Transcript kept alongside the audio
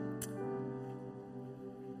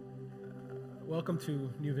Welcome to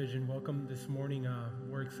New Vision. Welcome this morning.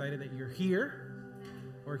 We're excited that you're here.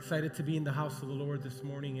 We're excited to be in the house of the Lord this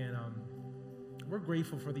morning, and we're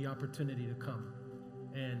grateful for the opportunity to come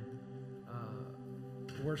and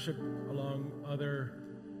worship along other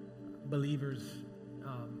believers.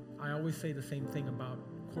 I always say the same thing about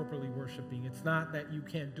corporately worshiping. It's not that you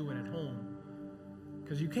can't do it at home,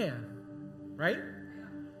 because you can, right?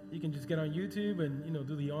 You can just get on YouTube and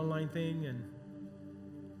do the online thing,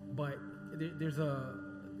 but there's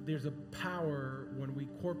a power when we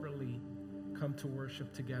corporately come to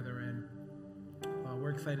worship together, and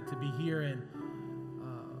we're excited to be here. And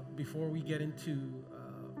before we get into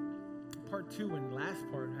part two and last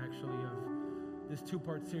part, actually, of this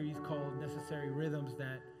two-part series called Necessary Rhythms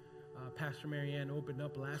that Pastor Marianne opened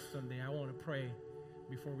up last Sunday, I want to pray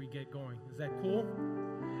before we get going. Is that cool?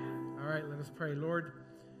 All right, let us pray. Lord,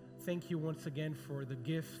 thank you once again for the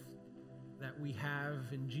gift that we have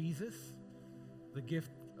in Jesus, the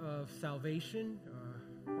gift of salvation,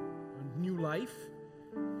 new life.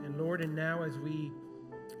 And Lord, and now as we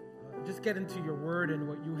just get into your word and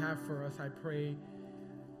what you have for us, I pray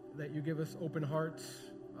that you give us open hearts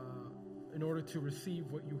in order to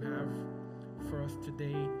receive what you have for us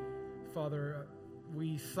today. Father,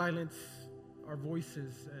 we silence our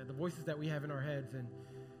voices, the voices that we have in our heads, and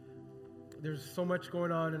there's so much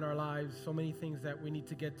going on in our lives, so many things that we need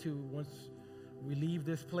to get to once we leave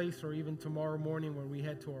this place, or even tomorrow morning when we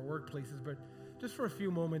head to our workplaces. But just for a few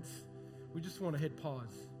moments, we just want to hit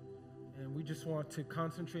pause, and we just want to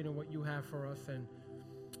concentrate on what you have for us, and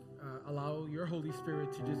allow your Holy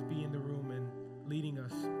Spirit to just be in the room and leading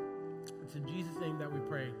us. It's in Jesus' name that we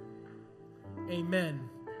pray. Amen.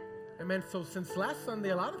 Amen. So since last Sunday,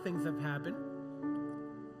 a lot of things have happened,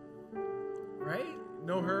 right?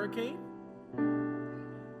 No hurricane,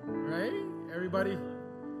 right? Everybody,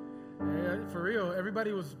 for real,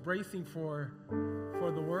 everybody was bracing for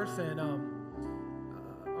the worst, and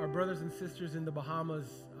our brothers and sisters in the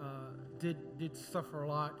Bahamas did suffer a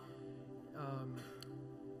lot.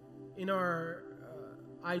 In our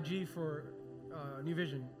IG for New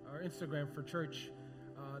Vision, our Instagram for church,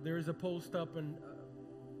 there is a post up in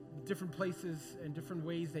different places and different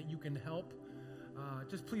ways that you can help.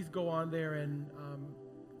 Just please go on there and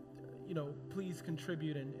please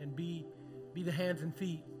contribute and be the hands and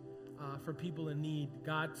feet for people in need.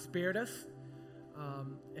 God spared us,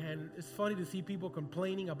 and it's funny to see people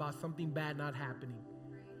complaining about something bad not happening.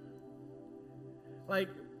 Like,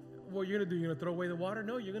 what you're going to do? You're going to throw away the water?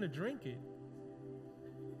 No, you're going to drink it.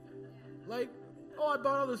 Like, oh, I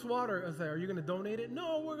bought all this water. I was like, are you going to donate it?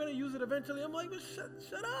 No, we're going to use it eventually. I'm like, well,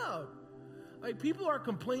 shut up. Like, people are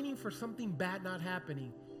complaining for something bad not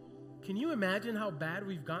happening. Can you imagine how bad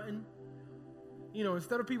we've gotten?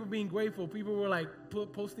 Instead of people being grateful, people were like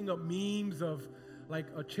posting up memes of like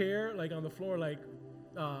a chair like on the floor, like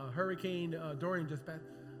Hurricane Dorian just passed.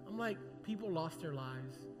 I'm like, people lost their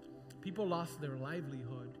lives. People lost their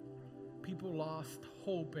livelihood. People lost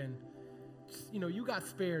hope, and you got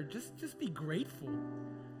spared. Just be grateful.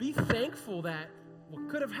 Be thankful that what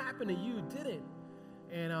could have happened to you didn't.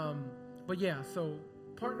 And but yeah, so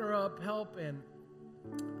partner up, help, and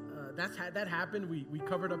that happened. We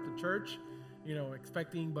covered up the church,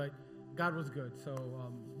 expecting, but God was good. So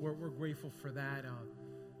we're grateful for that.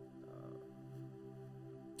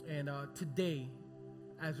 And today,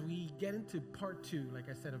 as we get into part two, like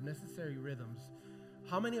I said, of Necessary Rhythms,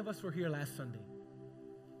 how many of us were here last Sunday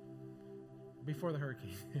before the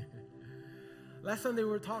hurricane? Last Sunday we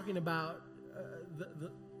were talking about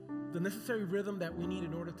the necessary rhythm that we need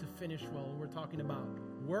in order to finish well. We're talking about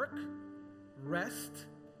work, rest,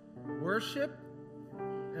 worship,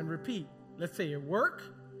 and repeat. Let's say it: work,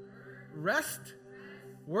 rest,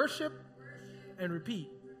 worship, and repeat.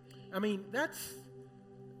 I mean, that's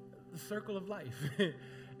the circle of life.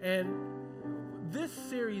 And this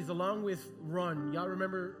series, along with Run, y'all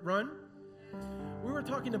remember Run? We were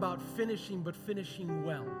talking about finishing, but finishing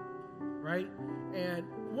well, right? And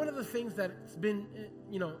one of the things that's been,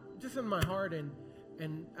 just in my heart,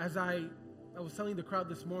 and as I was telling the crowd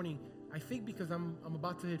this morning, I think because I'm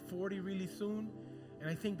about to hit 40 really soon, and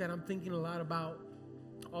I think that I'm thinking a lot about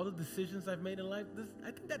all the decisions I've made in life. I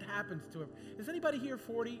think that happens to him. Is anybody here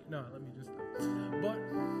 40? No, let me just stop. But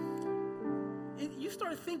you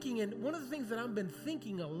start thinking, and one of the things that I've been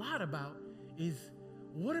thinking a lot about is,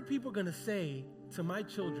 what are people going to say to my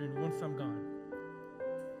children once I'm gone?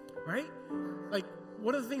 Right? Like,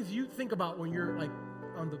 one of the things you think about when you're like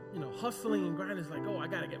on the, hustling and grinding is like, oh, I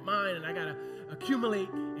got to get mine, and I got to accumulate,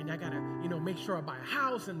 and I got to, make sure I buy a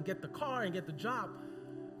house and get the car and get the job.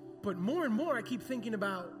 But more and more, I keep thinking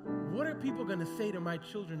about, what are people going to say to my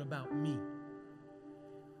children about me?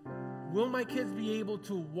 Will my kids be able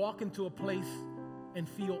to walk into a place and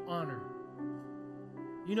feel honor?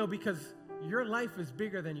 Because your life is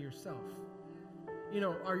bigger than yourself.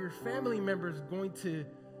 Are your family members going to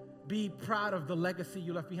be proud of the legacy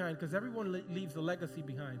you left behind? Because everyone leaves a legacy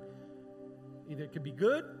behind. Either it could be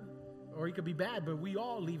good or it could be bad, but we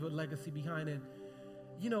all leave a legacy behind. And,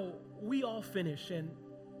 we all finish. And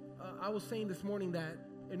I was saying this morning that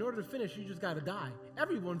in order to finish, you just got to die.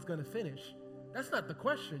 Everyone's going to finish. That's not the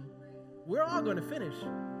question. We're all going to finish.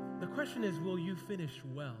 The question is, will you finish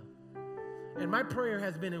well? And my prayer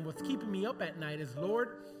has been, and what's keeping me up at night is, Lord,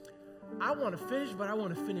 I want to finish, but I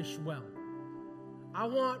want to finish well. I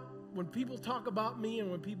want, when people talk about me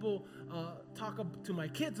and when people talk to my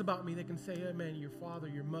kids about me, they can say, hey, man, your father,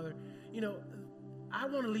 your mother. I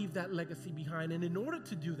want to leave that legacy behind. And in order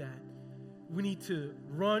to do that, we need to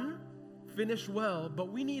run, finish well, but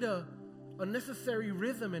we need a necessary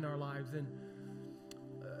rhythm in our lives. And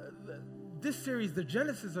this series, the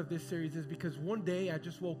genesis of this series is because one day I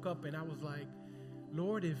just woke up and I was like,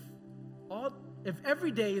 Lord, if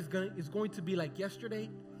every day is going to be like yesterday,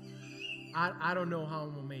 I don't know how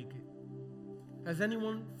I'm going to make it. Has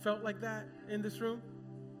anyone felt like that in this room?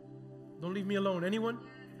 Don't leave me alone. Anyone?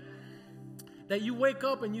 That you wake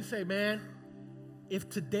up and you say, man, if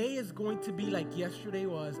today is going to be like yesterday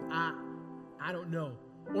was, I don't know.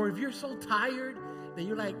 Or if you're so tired that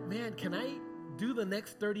you're like, man, can I do the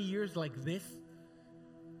next 30 years like this?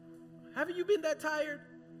 Haven't you been that tired?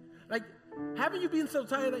 Like, haven't you been so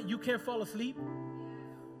tired that you can't fall asleep?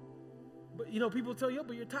 But, people tell you, oh,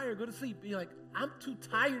 but you're tired, go to sleep. You're like, I'm too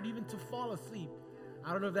tired even to fall asleep.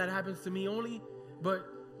 I don't know if that happens to me only, but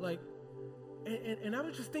like, and I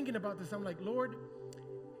was just thinking about this. I'm like, Lord,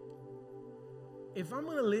 if I'm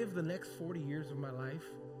going to live the next 40 years of my life,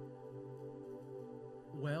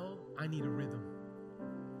 well, I need a rhythm.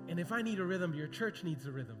 And if I need a rhythm, your church needs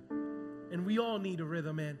a rhythm. And we all need a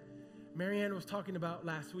rhythm. And Marianne was talking about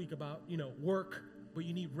last week about, work, but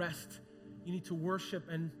you need rest. You need to worship,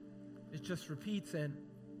 and it just repeats. And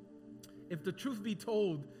if the truth be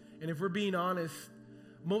told, and if we're being honest,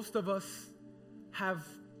 most of us have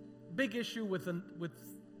big issue with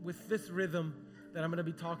this rhythm that I'm going to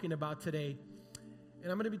be talking about today.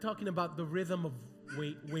 And I'm going to be talking about the rhythm of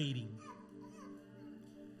waiting.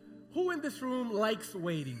 Who in this room likes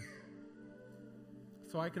waiting?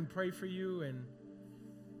 So I can pray for you and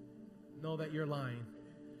know that you're lying.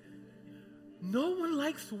 No one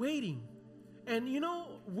likes waiting. And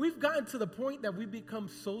we've gotten to the point that we've become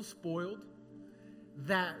so spoiled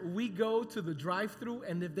that we go to the drive-thru,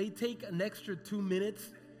 and if they take an extra 2 minutes,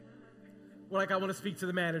 we're like, I want to speak to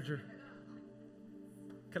the manager.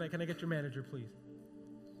 Can I get your manager, please?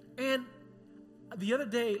 And the other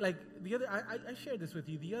day, I shared this with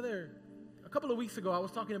you. A couple of weeks ago, I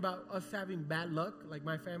was talking about us having bad luck, like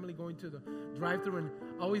my family going to the drive-thru and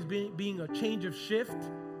always being a change of shift,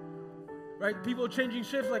 right? People changing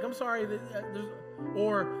shifts, like, I'm sorry,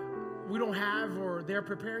 or we don't have, or they're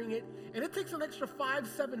preparing it. And it takes an extra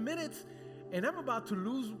 5-7 minutes, and I'm about to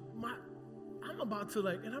and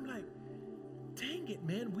I'm like, dang it,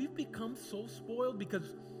 man, we've become so spoiled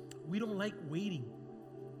because we don't like waiting.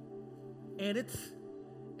 And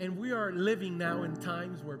we are living now in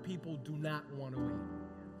times where people do not want to wait.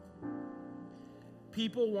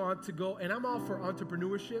 People want to go, and I'm all for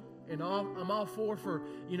entrepreneurship, and I'm all for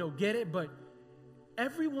get it, but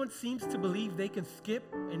everyone seems to believe they can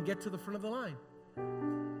skip and get to the front of the line.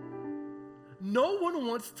 No one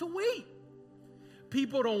wants to wait.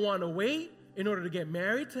 People don't want to wait in order to get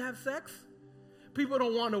married to have sex. People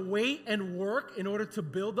don't want to wait and work in order to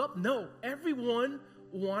build up. No, everyone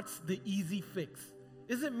wants the easy fix.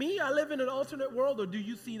 Is it me? I live in an alternate world, or do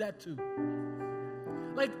you see that too?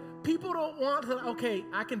 Like, people don't want to, okay,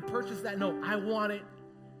 I can purchase that. No, I want it.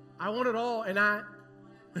 I want it all, and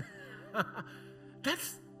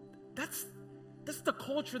that's the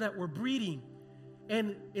culture that we're breeding.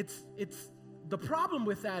 And it's the problem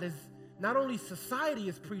with that is not only society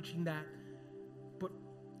is preaching that, but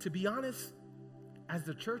to be honest, as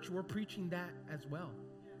the church, we're preaching that as well.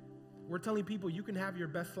 We're telling people you can have your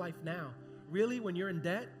best life now. Really, when you're in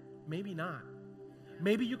debt? Maybe not.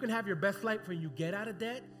 Maybe you can have your best life when you get out of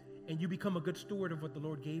debt and you become a good steward of what the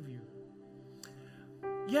Lord gave you.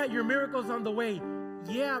 Yeah, your miracle's on the way.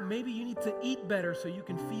 Yeah, maybe you need to eat better so you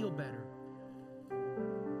can feel better.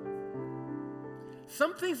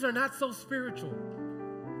 Some things are not so spiritual.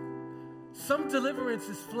 Some deliverance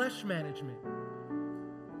is flesh management.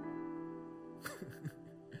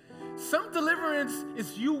 Some deliverance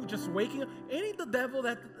is you just waking up. Ain't the devil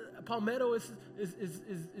that Palmetto is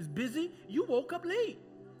busy? You woke up late.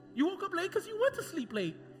 You woke up late because you went to sleep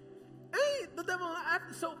late. Ain't the devil.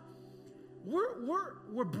 So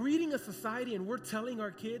we're breeding a society and we're telling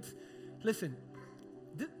our kids, listen,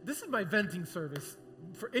 this is my venting service.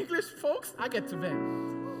 For English folks, I get to vent.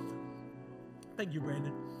 Thank you,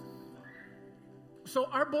 Brandon. So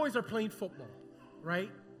our boys are playing football,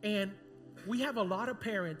 right? And we have a lot of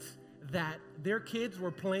parents that their kids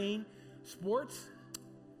were playing sports.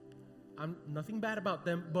 I'm nothing bad about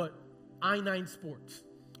them, but I-9 Sports,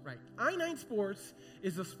 right? I-9 Sports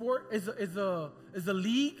is a sport, is a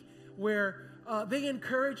league where they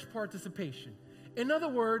encourage participation. In other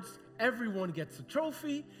words, everyone gets a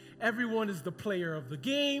trophy, everyone is the player of the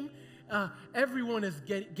game, everyone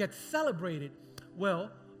gets celebrated.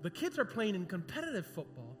 Well, the kids are playing in competitive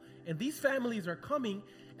football, and these families are coming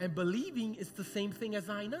and believing it's the same thing as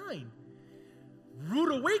I-9.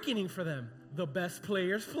 Rude awakening for them. The best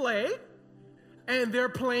players play, and they're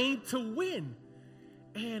playing to win.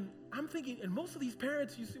 And I'm thinking, and most of these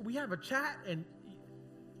parents, you see, we have a chat, and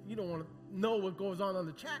you don't want to know what goes on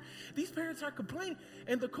the chat. These parents are complaining,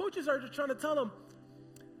 and the coaches are just trying to tell them,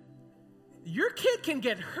 your kid can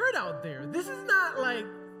get hurt out there. This is not like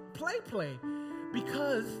play,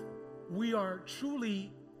 because we are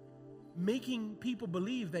truly making people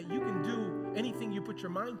believe that you can do anything you put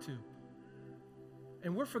your mind to.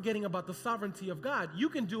 And we're forgetting about the sovereignty of God. You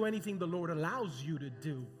can do anything the Lord allows you to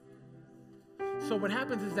do. So what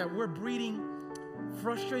happens is that we're breeding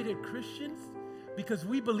frustrated Christians because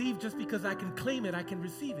we believe just because I can claim it, I can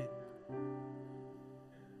receive it.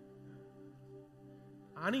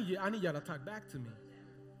 I need y'all to talk back to me.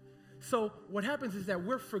 So what happens is that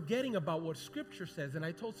we're forgetting about what Scripture says. And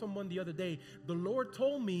I told someone the other day, the Lord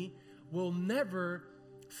told me we'll never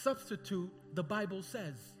substitute the Bible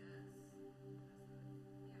says.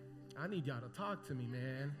 I need y'all to talk to me,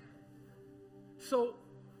 man. So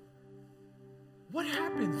what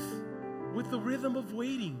happens with the rhythm of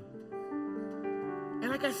waiting? And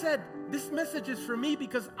like I said, this message is for me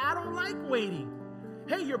because I don't like waiting.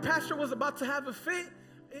 Hey, your pastor was about to have a fit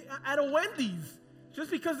at a Wendy's just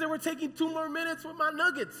because they were taking 2 more minutes with my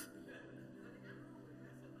nuggets.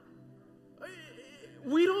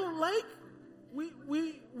 We don't like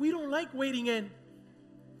waiting. And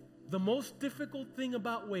the most difficult thing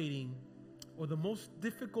about waiting, or the most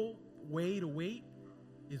difficult way to wait,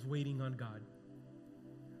 is waiting on God.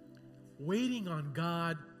 Waiting on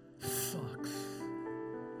God sucks.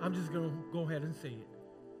 I'm just going to go ahead and say it.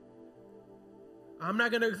 I'm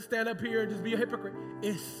not going to stand up here and just be a hypocrite.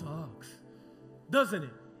 It sucks. Doesn't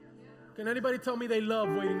it? Can anybody tell me they love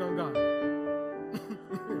waiting on God?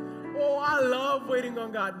 Oh, I love waiting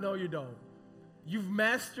on God. No, you don't. You've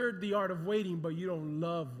mastered the art of waiting, but you don't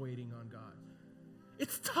love waiting on God.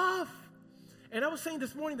 It's tough. And I was saying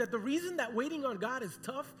this morning that the reason that waiting on God is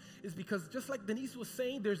tough is because, just like Denise was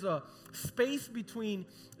saying, there's a space between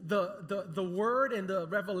the word and the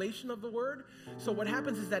revelation of the word. So what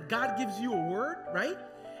happens is that God gives you a word, right?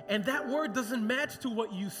 And that word doesn't match to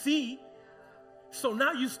what you see. So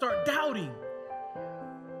now you start doubting.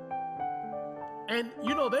 And,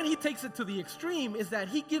 then he takes it to the extreme, is that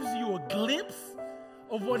he gives you a glimpse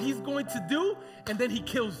of what he's going to do, and then he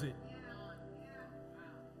kills it.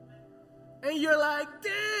 And you're like,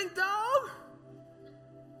 dang, dog.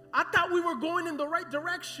 I thought we were going in the right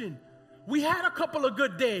direction. We had a couple of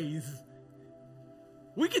good days.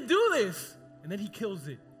 We could do this. And then he kills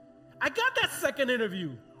it. I got that second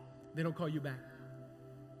interview. They don't call you back.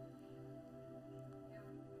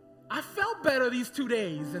 I felt better these 2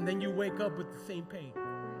 days, and then you wake up with the same pain.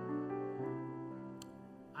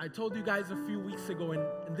 I told you guys a few weeks ago,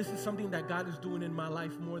 and this is something that God is doing in my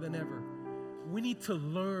life more than ever. We need to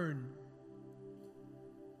learn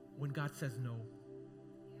when God says no.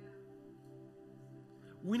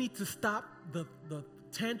 We need to stop the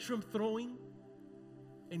tantrum throwing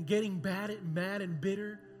and getting mad and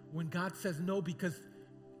bitter when God says no, because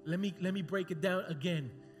let me break it down again.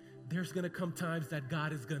 There's going to come times that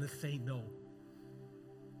God is going to say no.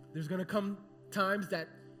 There's going to come times that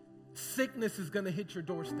sickness is going to hit your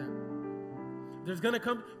doorstep. There's going to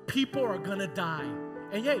come, people are going to die.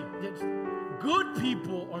 And good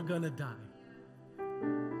people are going to die.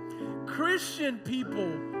 Christian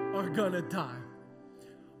people are going to die.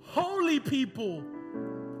 Holy people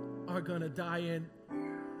are going to die. And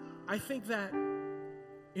I think that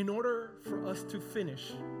in order for us to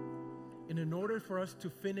finish, and in order for us to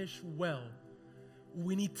finish well,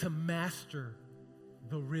 we need to master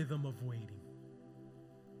the rhythm of waiting.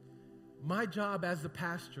 My job as a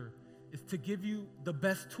pastor is to give you the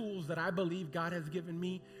best tools that I believe God has given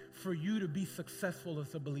me for you to be successful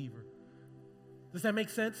as a believer. Does that make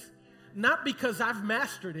sense? Not because I've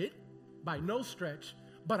mastered it, by no stretch,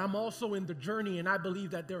 but I'm also in the journey, and I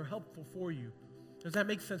believe that they're helpful for you. Does that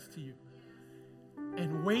make sense to you?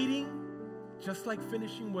 And waiting, just like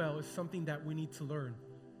finishing well, is something that we need to learn.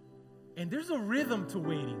 And there's a rhythm to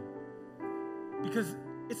waiting, because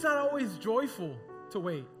it's not always joyful to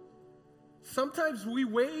wait. Sometimes we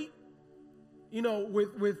wait, with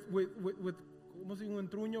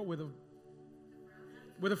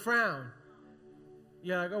a frown.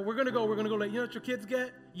 Yeah, like, oh, we're gonna go late. You know what your kids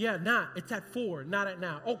get? Yeah, it's at 4, not at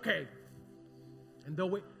now. Okay. And they'll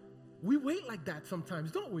wait. We wait like that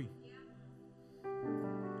sometimes, don't we? Yeah.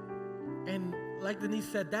 And like Denise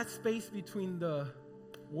said, that space between the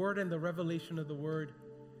word and the revelation of the word,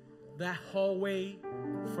 that hallway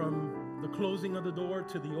from the closing of the door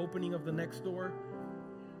to the opening of the next door,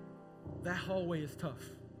 that hallway is tough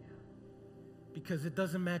because it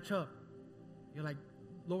doesn't match up. You're like,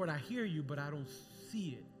 Lord, I hear you, but I don't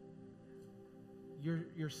see it.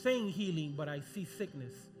 You're saying healing, but I see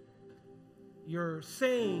sickness. You're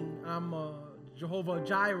saying I'm Jehovah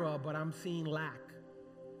Jireh, but I'm seeing lack.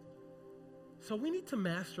 So we need to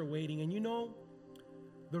master waiting. And one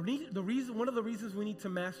of the reasons we need to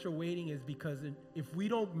master waiting is because if we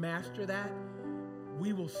don't master that,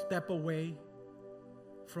 we will step away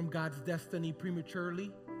from God's destiny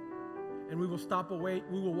prematurely, and we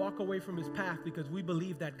will walk away from his path because we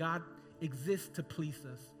believe that God exists to please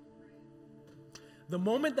us. The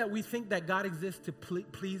moment that we think that God exists to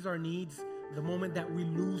please our needs, the moment that we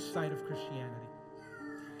lose sight of Christianity.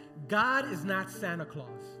 God is not Santa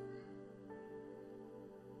Claus.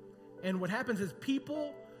 And what happens is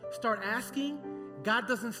people start asking, God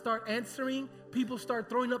doesn't start answering, people start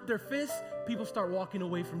throwing up their fists, people start walking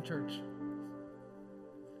away from church.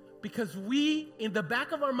 Because in the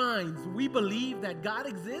back of our minds, we believe that God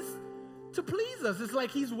exists to please us. It's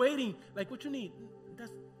like he's waiting, like, what you need?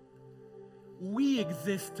 We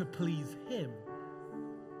exist to please him.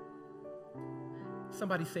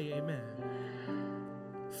 Somebody say amen.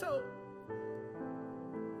 So,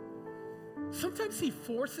 sometimes he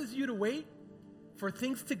forces you to wait for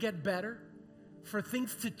things to get better, for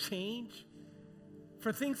things to change,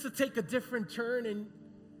 for things to take a different turn. And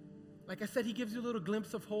like I said, he gives you a little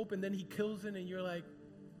glimpse of hope, and then he kills it, and you're like.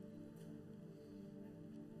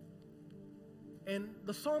 And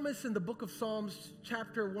the psalmist in the book of Psalms,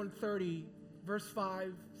 chapter 130, verse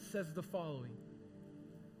 5, says the following: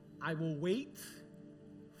 I will wait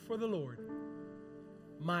for the Lord.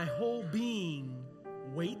 My whole being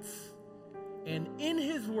waits, and in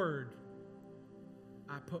his word,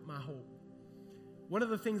 I put my hope. One of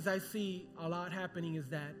the things I see a lot happening is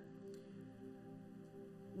that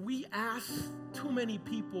we ask too many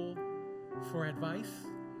people for advice,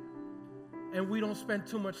 and we don't spend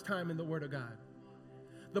too much time in the Word of God.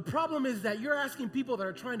 The problem is that you're asking people that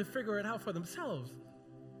are trying to figure it out for themselves.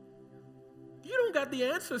 You don't got the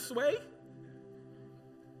answer, Sway.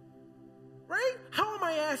 Right? How am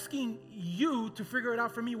I asking you to figure it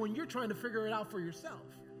out for me when you're trying to figure it out for yourself?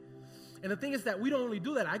 And the thing is that we don't only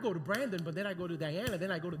do that. I go to Brandon, but then I go to Diana,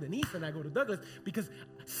 then I go to Denise, and I go to Douglas, because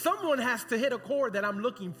someone has to hit a chord that I'm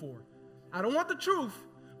looking for. I don't want the truth,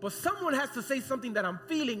 but someone has to say something that I'm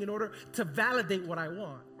feeling in order to validate what I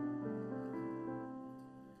want.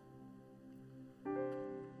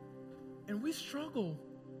 And we struggle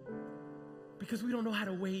because we don't know how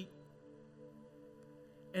to wait.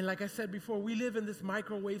 And like I said before, we live in this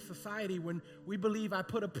microwave society when we believe I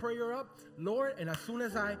put a prayer up, Lord, and as soon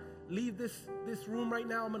as I leave this room right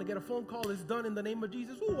now, I'm going to get a phone call. It's done in the name of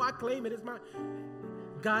Jesus. Ooh, I claim it. It's mine.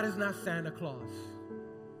 God is not Santa Claus.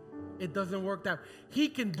 It doesn't work that way. He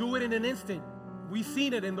can do it in an instant. We've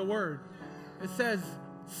seen it in the Word. It says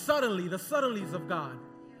suddenly, the suddenlies of God.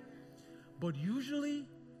 But usually,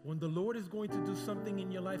 when the Lord is going to do something in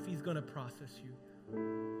your life, he's going to process you.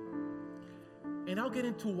 And I'll get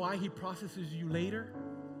into why he processes you later,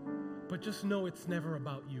 but just know it's never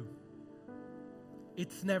about you.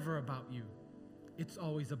 It's never about you. It's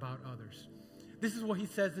always about others. This is what he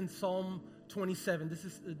says in Psalm 27. This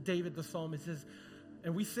is David the psalmist. It says,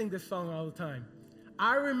 and we sing this song all the time.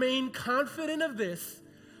 I remain confident of this.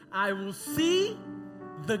 I will see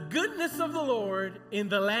the goodness of the Lord in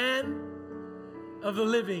the land of the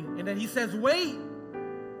living. And then he says, wait.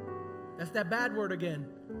 That's that bad word again.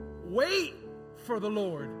 Wait for the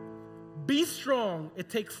Lord. Be strong. It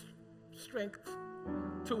takes strength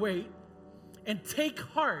to wait. And take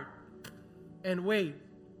heart and wait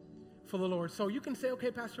for the Lord. So you can say,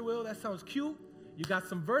 okay, Pastor Will, that sounds cute. You got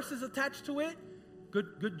some verses attached to it.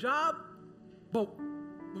 Good job. But,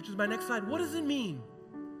 which is my next slide, what does it mean?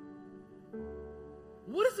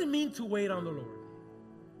 What does it mean to wait on the Lord?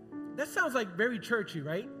 That sounds like very churchy,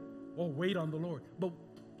 right? Oh, wait on the Lord. But,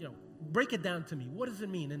 break it down to me. What does it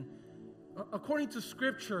mean? And according to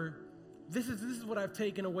Scripture, this is what I've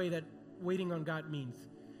taken away, that waiting on God means.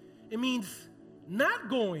 It means not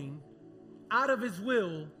going out of his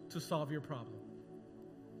will to solve your problem.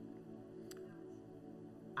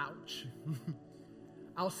 Ouch.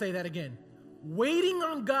 I'll say that again. Waiting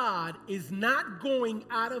on God is not going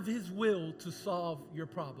out of his will to solve your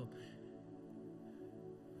problem.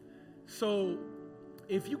 So,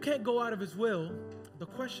 if you can't go out of his will, the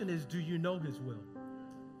question is, do you know his will?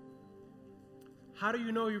 How do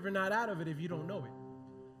you know you're not out of it if you don't know it?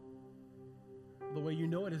 The way you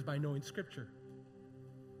know it is by knowing Scripture.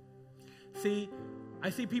 See, I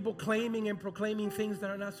see people claiming and proclaiming things that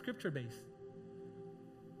are not Scripture-based.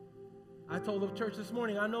 I told the church this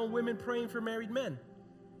morning, I know women praying for married men.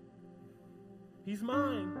 He's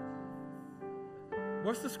mine.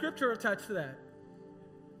 What's the Scripture attached to that?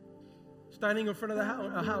 Standing in front of a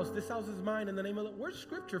house. This house is mine in the name of the Lord. Where's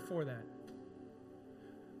Scripture for that?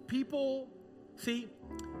 People, see,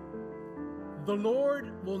 the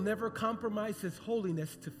Lord will never compromise his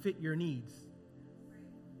holiness to fit your needs.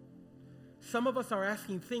 Some of us are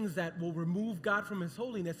asking things that will remove God from his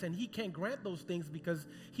holiness, and he can't grant those things because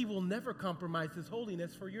he will never compromise his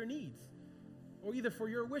holiness for your needs or either for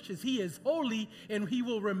your wishes. He is holy and he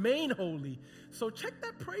will remain holy. So check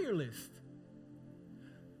that prayer list.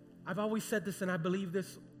 I've always said this, and I believe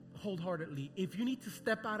this wholeheartedly. If you need to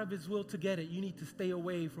step out of his will to get it, you need to stay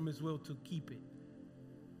away from his will to keep it.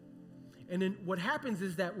 And then what happens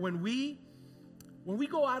is that when we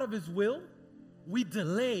go out of his will, we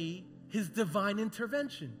delay his divine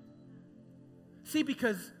intervention. See,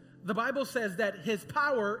 because the Bible says that his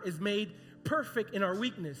power is made perfect in our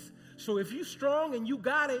weakness. So if you're strong and you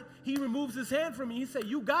got it, he removes his hand from you. He said,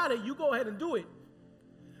 you got it, you go ahead and do it.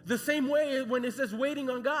 The same way when it says waiting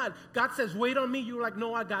on God, God says, wait on me. You're like,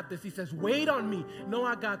 no, I got this. He says, wait on me. No,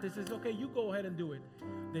 I got this. He says, okay, you go ahead and do it.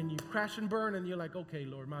 Then you crash and burn and you're like, okay,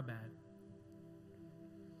 Lord, my bad.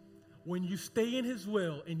 When you stay in his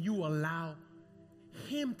will and you allow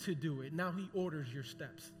him to do it, now he orders your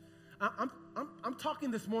steps. I'm talking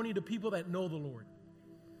this morning to people that know the Lord.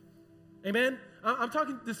 Amen? I'm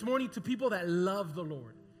talking this morning to people that love the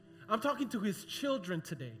Lord. I'm talking to his children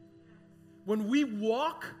today. When we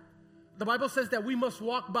walk, the Bible says that we must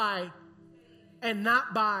walk by and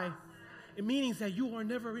not by. It means that you are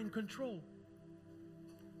never in control.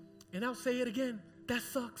 And I'll say it again, that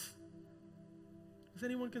sucks. Does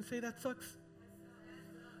anyone can say that sucks?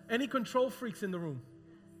 Any control freaks in the room?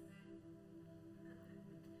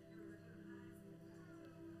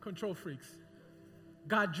 Control freaks.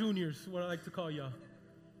 God Juniors, what I like to call y'all.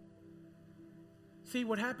 See,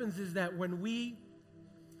 what happens is that when we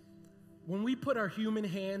put our human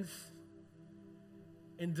hands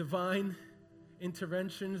in divine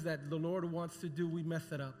interventions that the Lord wants to do, we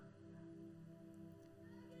mess it up.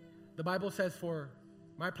 The Bible says, for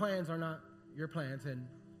my plans are not your plans, and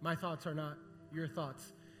my thoughts are not your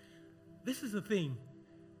thoughts. This is the thing,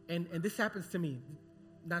 and this happens to me,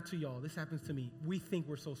 not to y'all. This happens to me. We think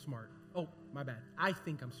we're so smart. Oh, my bad. I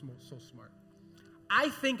think I'm so smart. I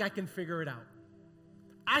think I can figure it out.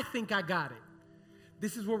 I think I got it.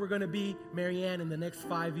 This is where we're going to be, Marianne, in the next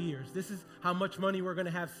 5 years. This is how much money we're going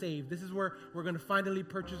to have saved. This is where we're going to finally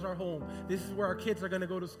purchase our home. This is where our kids are going to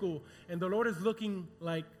go to school. And the Lord is looking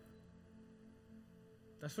like,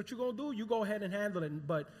 that's what you're going to do? You go ahead and handle it.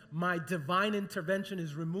 But my divine intervention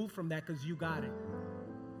is removed from that because you got it.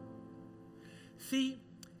 See,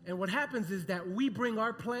 and what happens is that we bring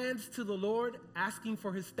our plans to the Lord asking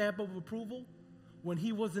for his stamp of approval when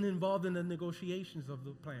he wasn't involved in the negotiations of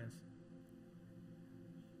the plans.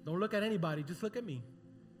 Don't look at anybody, just look at me.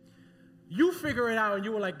 You figure it out and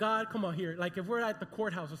you were like, God, come on here. Like if we're at the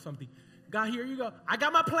courthouse or something. God, here you go. I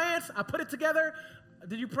got my plans. I put it together.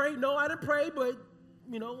 Did you pray? No, I didn't pray, but,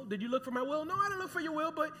 did you look for my will? No, I didn't look for your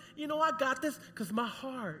will, but, I got this because my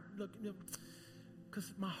heart,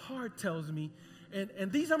 because my heart tells me,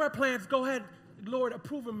 and these are my plans. Go ahead, Lord,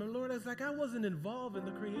 approve them. And Lord, I was like, I wasn't involved in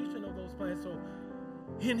the creation of those plans,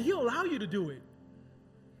 and he'll allow you to do it.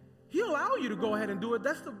 He'll allow you to go ahead and do it.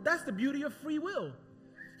 That's the beauty of free will.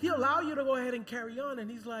 He'll allow you to go ahead and carry on. And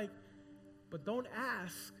he's like, but don't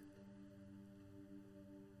ask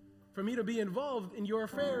for me to be involved in your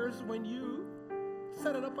affairs when you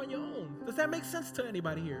set it up on your own. Does that make sense to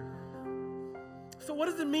anybody here? So what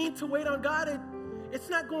does it mean to wait on God? It's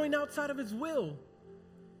not going outside of his will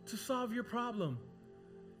to solve your problem.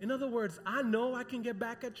 In other words, I know I can get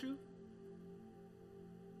back at you,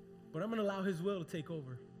 but I'm going to allow his will to take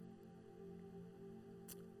over.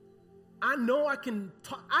 I know I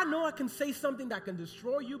can say something that can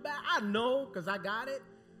destroy you back. I know because I got it.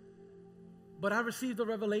 But I received the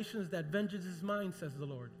revelations that vengeance is mine, says the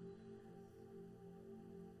Lord.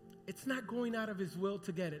 it's not going out of his will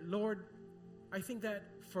to get it. Lord, I think that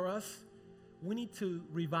for us, we need to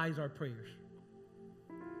revise our prayers.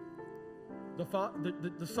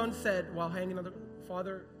 The son said while hanging on the,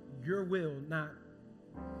 Father, your will, not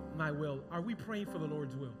my will. Are we praying for the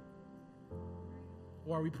Lord's will?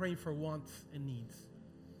 Or are we praying for wants and needs?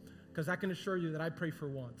 Because I can assure you that I pray for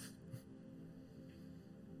wants.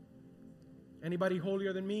 Anybody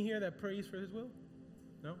holier than me here that prays for his will?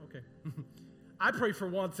 No? Okay. I pray for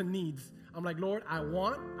wants and needs. I'm like, Lord, I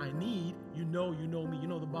want, I need. You know me. You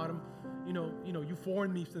know the bottom. You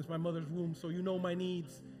formed me since my mother's womb, so you know my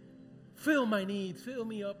needs. Fill my needs. Fill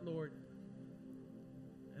me up, Lord.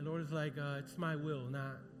 And Lord is like, it's my will,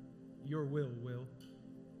 not your will.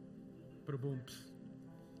 Ba-da-boom.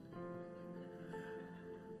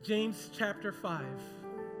 James chapter 5.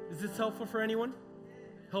 Is this helpful for anyone?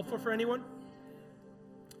 Helpful for anyone?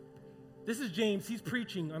 This is James. He's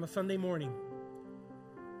preaching on a Sunday morning.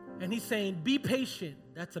 And he's saying, be patient.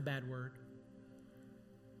 That's a bad word.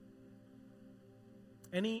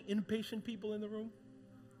 Any impatient people in the room?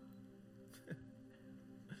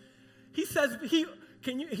 He says,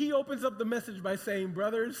 he opens up the message by saying,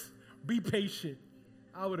 brothers, be patient.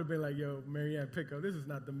 I would have been like, yo, Marianne, pick up. This is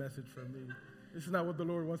not the message for me. This is not what the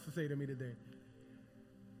Lord wants to say to me today.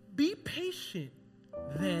 Be patient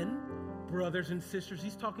then, brothers and sisters.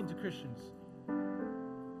 He's talking to Christians.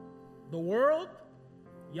 The world,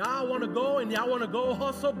 y'all want to go and y'all want to go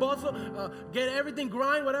hustle, bustle, get everything,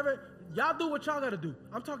 grind, whatever. Y'all do what y'all got to do.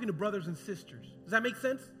 I'm talking to brothers and sisters. Does that make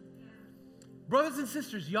sense? Brothers and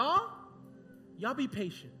sisters, y'all be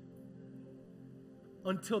patient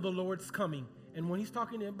until the Lord's coming. And when he's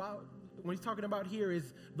talking about here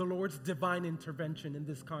is the Lord's divine intervention in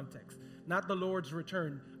this context. Not the Lord's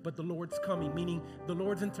return, but the Lord's coming, meaning the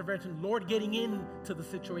Lord's intervention, Lord getting into the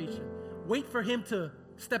situation. Wait for him to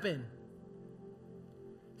step in.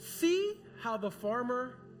 See how the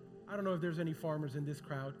farmer, I don't know if there's any farmers in this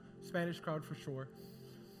crowd, Spanish crowd for sure.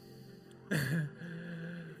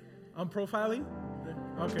 I'm profiling?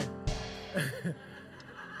 Okay.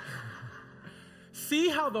 See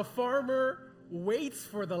how the farmer waits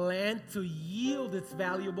for the land to yield its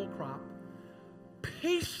valuable crop.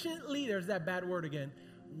 Patiently, there's that bad word again,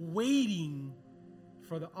 waiting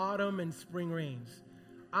for the autumn and spring rains.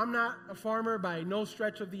 I'm not a farmer by no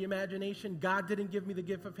stretch of the imagination. God didn't give me the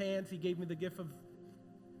gift of hands. He gave me the gift of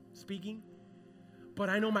speaking. But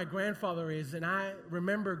I know my grandfather is, and I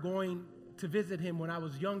remember going to visit him when I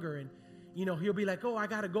was younger, and he'll be like, oh, I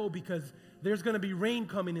got to go because there's going to be rain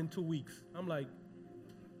coming in 2 weeks. I'm like,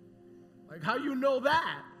 how you know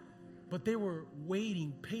that? But they were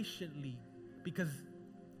waiting patiently because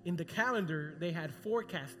in the calendar they had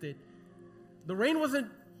forecasted. The rain wasn't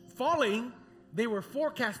falling. They were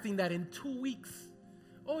forecasting that in 2 weeks.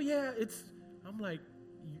 Oh, yeah, I'm like,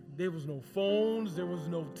 there was no phones, there was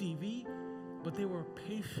no TV, but they were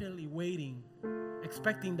patiently waiting,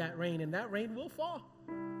 expecting that rain, and that rain will fall.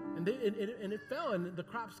 And it fell, and the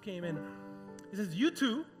crops came in. It says, you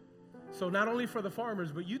too, so not only for the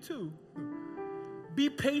farmers, but you too, be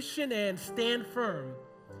patient and stand firm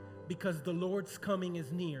because the Lord's coming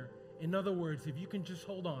is near. In other words, if you can just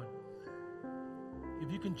hold on,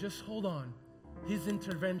 his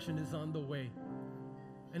intervention is on the way.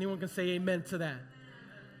 Anyone can say amen to that.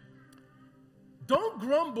 Don't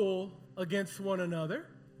grumble against one another,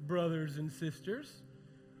 brothers and sisters,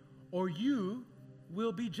 or you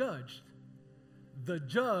will be judged. The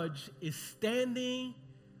judge is standing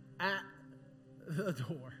at the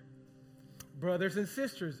door. Brothers and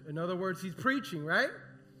sisters, in other words, he's preaching, right?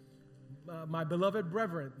 My beloved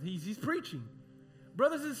brethren, he's preaching.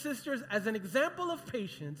 Brothers and sisters, as an example of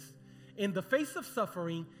patience in the face of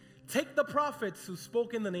suffering, take the prophets who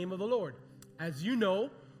spoke in the name of the Lord. As you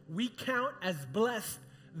know, we count as blessed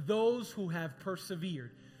those who have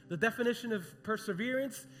persevered. The definition of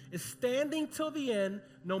perseverance is standing till the end,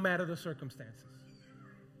 no matter the circumstances.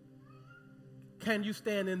 Can you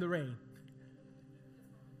stand in the rain?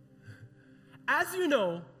 As you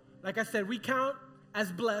know, like I said, we count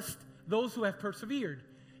as blessed those who have persevered.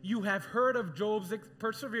 You have heard of Job's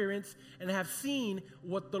perseverance and have seen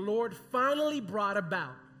what the Lord finally brought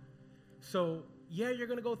about. So, yeah, you're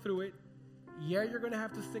going to go through it. Yeah, you're going to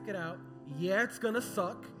have to stick it out. Yeah, it's going to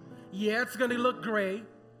suck. Yeah, it's going to look gray.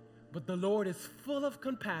 But the Lord is full of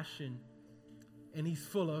compassion and he's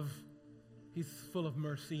full of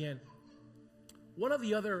mercy. And one of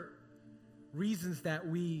the other reasons that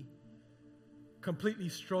we completely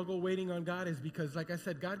struggle waiting on God is because, like I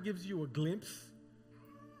said, God gives you a glimpse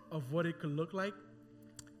of what it could look like,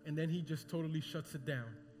 and then he just totally shuts it down.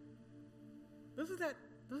 Doesn't that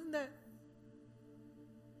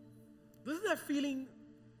feeling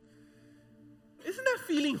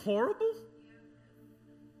feeling horrible?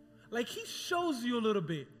 Like he shows you a little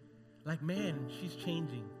bit. Like, man, she's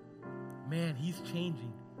changing. Man, he's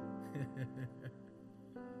changing.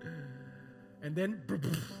 And then,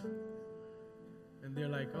 and they're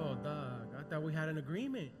like, oh, dog, I thought we had an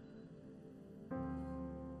agreement.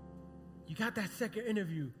 You got that second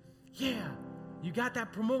interview. Yeah, you got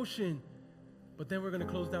that promotion. But then we're going to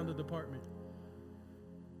close down the department.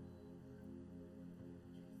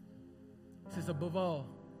 It says, above all,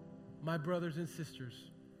 my brothers and sisters,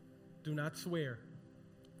 do not swear,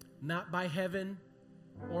 not by heaven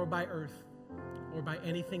or by earth or by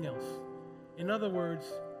anything else. In other words,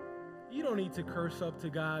 you don't need to curse up to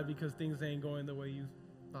God because things ain't going the way you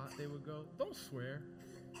thought they would go. Don't swear.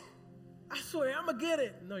 I swear, I'm going to get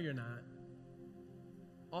it. No, you're not.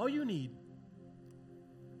 All you need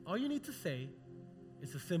to say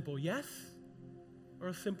is a simple yes or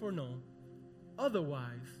a simple no.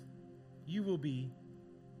 Otherwise, you will be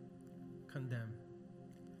condemned.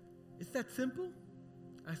 It's that simple.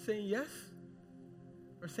 I say yes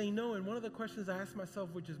or say no. And one of the questions I ask myself,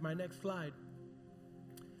 which is my next slide,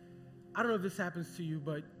 I don't know if this happens to you,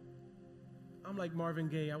 but I'm like Marvin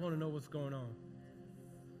Gaye. I want to know what's going on.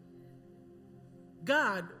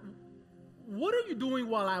 God, what are you doing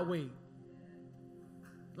while I wait?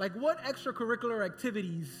 Like, what extracurricular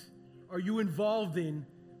activities are you involved in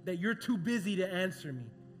that you're too busy to answer me?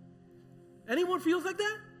 Anyone feels like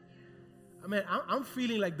that? I mean, I'm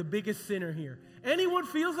feeling like the biggest sinner here. Anyone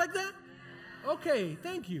feels like that? Okay,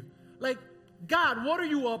 thank you. Like, God, what are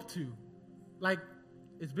you up to? Like,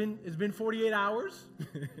 it's been 48 hours.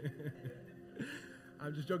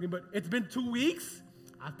 I'm just joking, but it's been 2 weeks.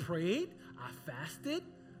 I prayed. I fasted.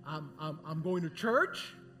 I'm going to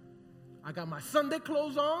church. I got my Sunday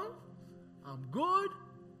clothes on. I'm good.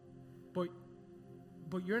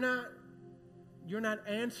 But you're not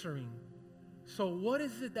answering. So what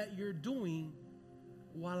is it that you're doing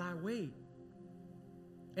while I wait?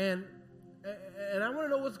 And I want to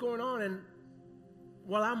know what's going on. And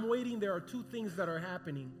while I'm waiting, there are two things that are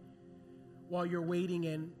happening while you're waiting.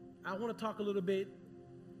 And I want to talk a little bit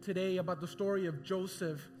today about the story of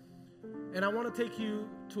Joseph. And I want to take you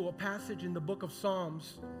to a passage in the book of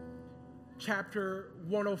Psalms, chapter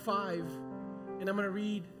 105. And I'm going to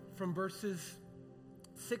read from verses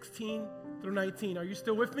 16 through 19. Are you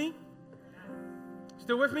still with me?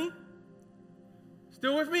 Still with me?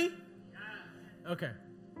 Still with me? Okay.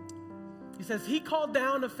 He says, he called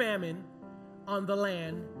down a famine on the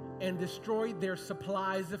land and destroyed their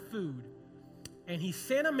supplies of food. And he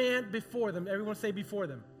sent a man before them. Everyone say before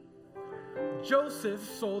them. Joseph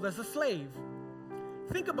sold as a slave.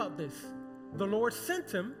 Think about this. The Lord sent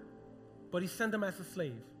him, but he sent him as a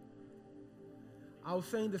slave. I was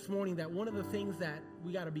saying this morning that one of the things that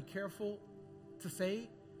we got to be careful to say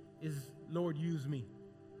is, Lord, use me.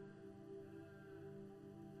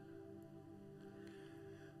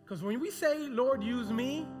 Because when we say, Lord, use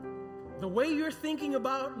me, the way you're thinking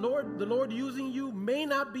about the Lord using you may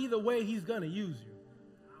not be the way he's going to use you.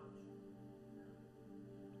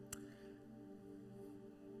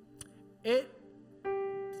 It's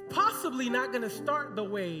possibly not going to start the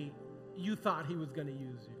way you thought he was going to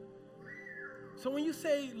use you. So when you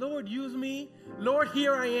say, Lord, use me, Lord,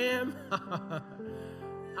 here I am.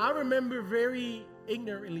 I remember very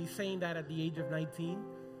ignorantly saying that at the age of 19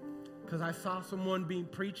 because I saw someone being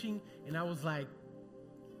preaching and I was like,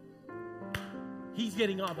 he's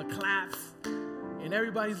getting all the claps and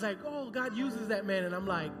everybody's like, oh, God uses that man. And I'm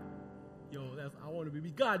like, yo, I want to be,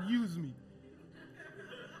 God, use me.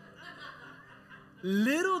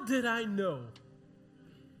 Little did I know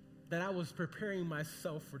that I was preparing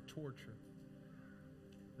myself for torture,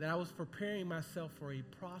 that I was preparing myself for a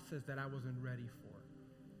process that I wasn't ready for.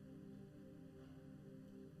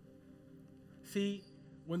 See,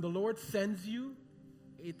 when the Lord sends you,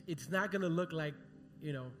 it's not going to look like,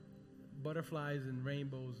 butterflies and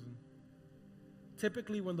rainbows. And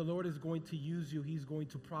typically, when the Lord is going to use you, he's going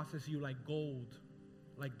to process you like gold,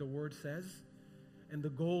 like the word says. And the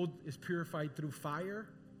gold is purified through fire.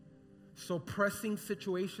 So pressing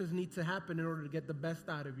situations need to happen in order to get the best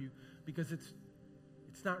out of you, because it's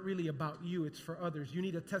not really about you, it's for others. You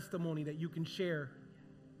need a testimony that you can share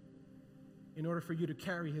in order for you to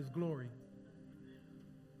carry his glory.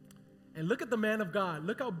 And look at the man of God.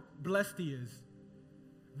 Look how blessed he is.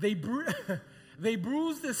 They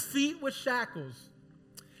bruised his feet with shackles.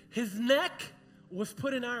 His neck was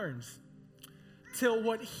put in irons. Till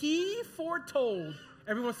what he foretold,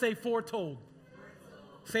 everyone say foretold.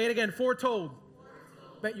 Say it again, foretold.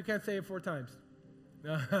 Bet you can't say it 4 times.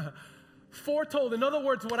 Foretold. In other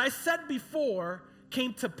words, what I said before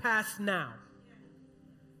came to pass now.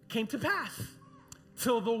 Came to pass.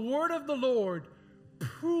 till the word of the Lord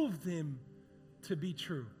proved him to be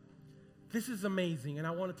true. This is amazing, and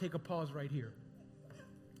I want to take a pause right here.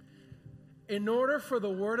 In order for the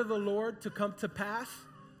word of the Lord to come to pass,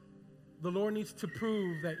 the Lord needs to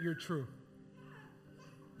prove that you're true.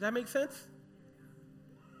 Does that make sense?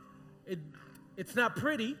 It's not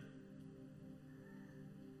pretty,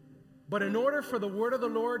 but in order for the word of the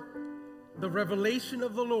Lord, the revelation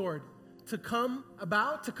of the Lord to come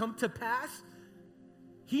about, to come to pass,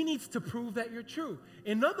 he needs to prove that you're true.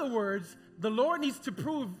 In other words, the Lord needs to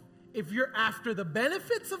prove if you're after the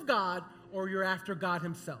benefits of God or you're after God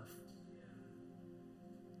himself.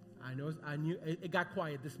 I knew it got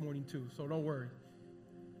quiet this morning too, so don't worry.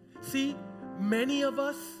 See, many of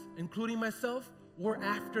us, including myself, we're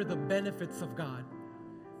after the benefits of God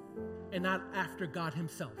and not after God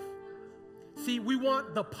himself. See, we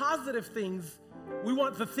want the positive things, we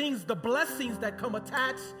want the things, the blessings that come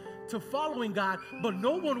attached to following God, but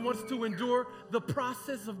no one wants to endure the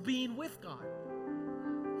process of being with God.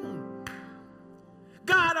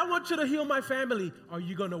 God, I want you to heal my family. Are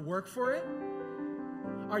you going to work for it?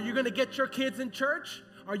 Are you going to get your kids in church?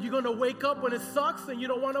 Are you going to wake up when it sucks and you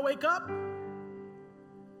don't want to wake up?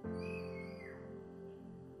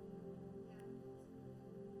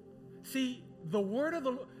 See, the word of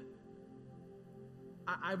the Lord,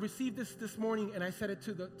 I received this morning and I said it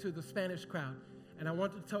to the Spanish crowd. And I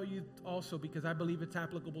want to tell you also because I believe it's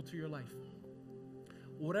applicable to your life.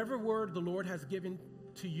 Whatever word the Lord has given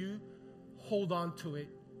to you, hold on to it.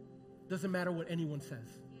 Doesn't matter what anyone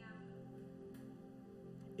says.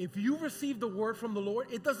 If you receive the word from the Lord,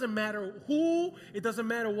 it doesn't matter who, it doesn't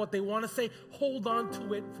matter what they want to say, hold on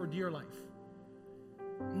to it for dear life.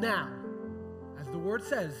 Now, as the word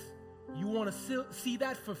says, you want to see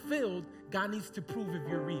that fulfilled, God needs to prove if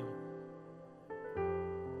you're real.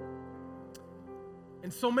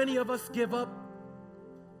 And so many of us give up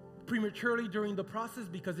prematurely during the process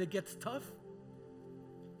because it gets tough,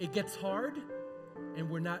 it gets hard, and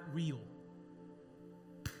we're not real.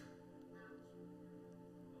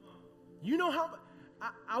 You know how,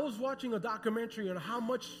 I was watching a documentary on how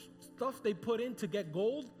much stuff they put in to get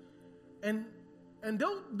gold, and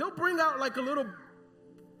they'll bring out like a little,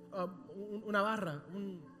 una barra,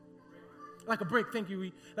 like a brick, thank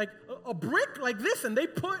you. Like a brick like this, and they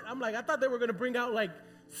put, I'm like, I thought they were going to bring out like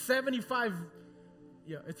 75,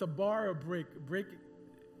 yeah, it's a bar or brick. Brick,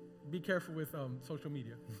 be careful with social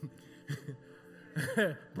media.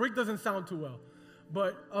 Brick doesn't sound too well.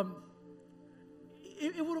 But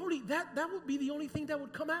it would only, that would be the only thing that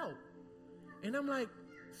would come out. And I'm like,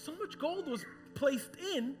 so much gold was placed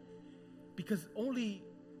in because only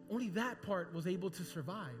that part was able to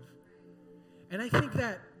survive. And I think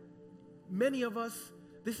that many of us,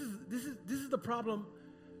 this is the problem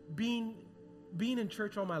being in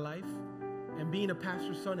church all my life and being a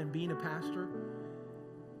pastor's son and being a pastor.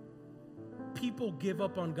 People give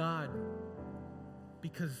up on God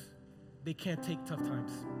because they can't take tough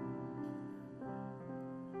times.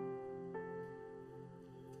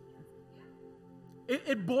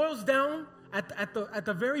 It boils down at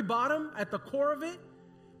the very bottom, at the core of it,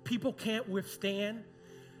 people can't withstand.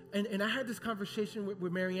 And I had this conversation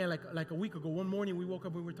with Marianne like a week ago. One morning we woke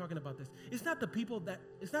up and we were talking about this. It's not that people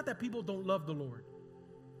don't love the Lord.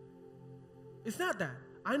 It's not that.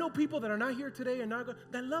 I know people that are not here today and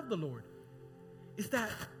that love the Lord. It's that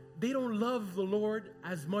they don't love the Lord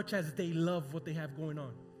as much as they love what they have going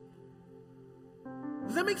on.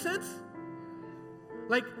 Does that make sense?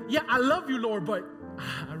 Like, yeah, I love you, Lord, but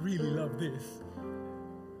I really love this.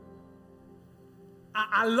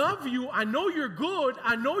 I love you. I know you're good.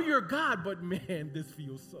 I know you're God, but man, this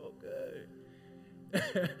feels so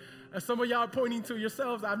good. As some of y'all are pointing to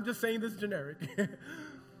yourselves, I'm just saying this generic.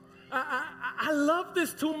 I love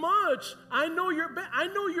this too much. I know you're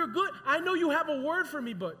good. I know you have a word for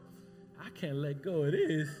me, but I can't let go of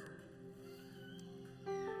this.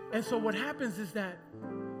 And so what happens is that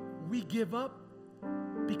we give up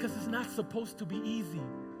because it's not supposed to be easy.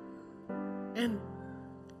 And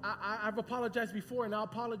I've apologized before, and I'll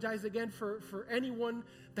apologize again for anyone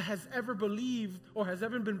that has ever believed or has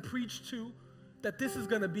ever been preached to that this is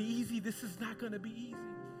going to be easy. This is not going to be easy.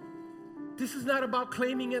 This is not about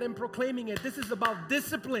claiming it and proclaiming it. This is about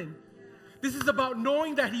discipline. This is about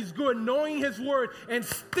knowing that He's good, knowing His word, and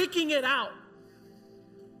sticking it out.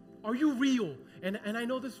 Are you real? And I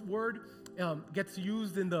know this word gets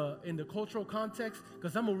used in the cultural context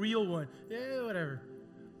because I'm a real one. Yeah, whatever.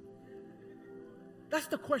 That's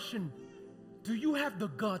the question. Do you have the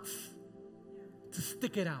guts to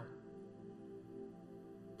stick it out?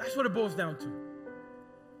 That's what it boils down to.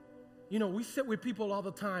 You know, we sit with people all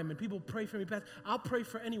the time, and people pray for me. Pastor, I'll pray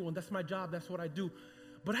for anyone. That's my job. That's what I do.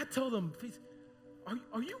 But I tell them, please,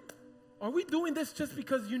 are we doing this just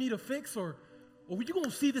because you need a fix, or are you going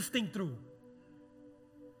to see this thing through?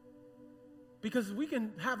 Because we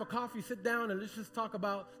can have a coffee, sit down, and let's just talk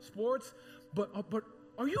about sports, but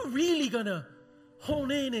are you really going to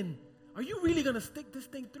hone in, and are you really going to stick this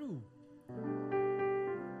thing through?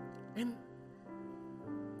 And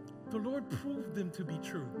the Lord proved them to be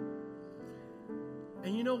true.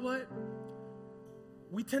 And you know what?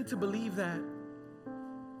 We tend to believe that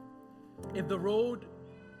if the road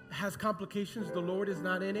has complications, the Lord is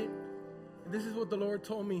not in it. And this is what the Lord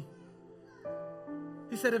told me.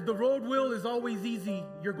 He said, if the road wheel is always easy,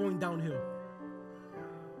 you're going downhill.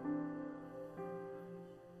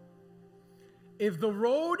 If the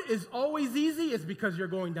road is always easy, it's because you're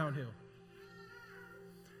going downhill.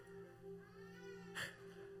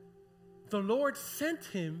 The Lord sent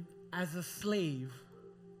him as a slave.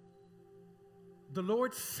 The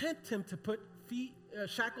Lord sent him to put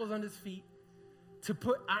shackles on his feet, to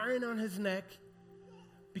put iron on his neck,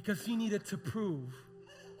 because he needed to prove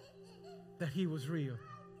that he was real.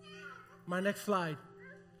 My next slide.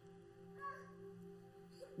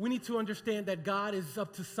 We need to understand that God is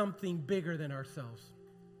up to something bigger than ourselves.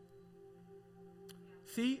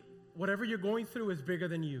 See, whatever you're going through is bigger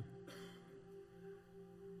than you.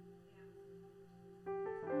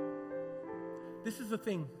 This is the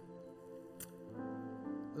thing.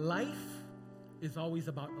 Life is always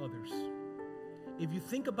about others. If you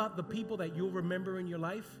think about the people that you'll remember in your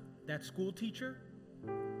life, that school teacher,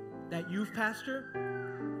 that youth pastor,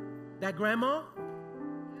 that grandma,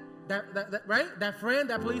 that right? That friend,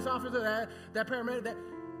 that police officer, that paramedic,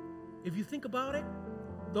 if you think about it,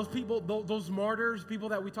 those people, those martyrs, people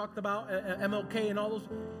that we talked about, MLK and all those,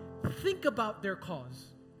 think about their cause.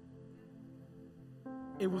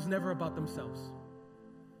 It was never about themselves.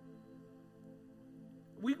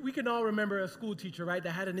 We can all remember a school teacher, right,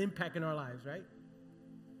 that had an impact in our lives, right?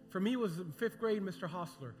 For me, it was in 5th grade, Mr.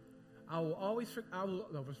 Hostler. I will always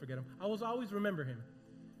forget him. I will always remember him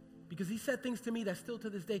because he said things to me that still to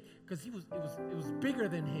this day, because it was bigger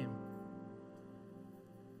than him.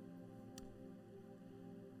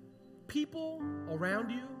 People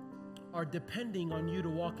around you are depending on you to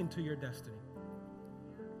walk into your destiny.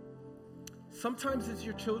 Sometimes it's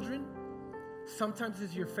your children. Sometimes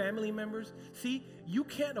it's your family members. See, you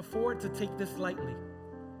can't afford to take this lightly.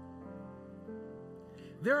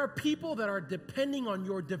 There are people that are depending on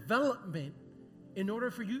your development in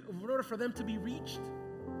order for them to be reached.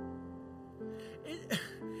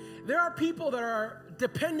 There are people that are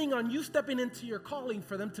depending on you stepping into your calling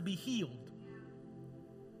for them to be healed.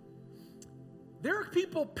 There are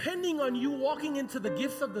people depending on you walking into the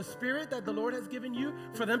gifts of the Spirit that the Lord has given you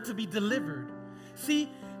for them to be delivered. See,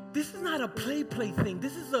 this is not a play thing.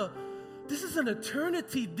 This is an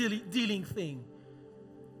eternity dealing thing.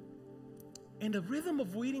 And the rhythm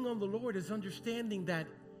of waiting on the Lord is understanding that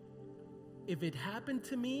if it happened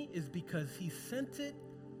to me, is because He sent it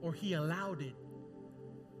or He allowed it.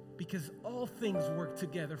 Because all things work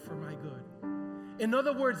together for my good. In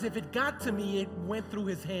other words, if it got to me, it went through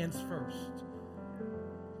His hands first.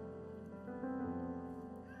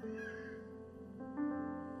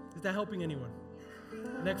 Is that helping anyone?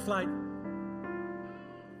 Next slide.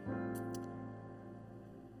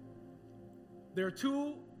 There are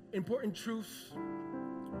two important truths.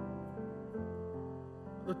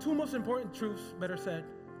 The two most important truths, better said,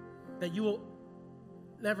 that you will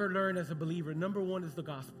never learn as a believer. Number one is the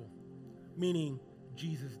gospel, meaning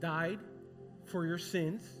Jesus died for your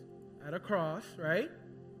sins at a cross, right?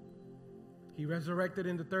 He resurrected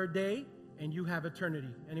in the third day, and you have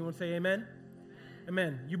eternity. Anyone say amen?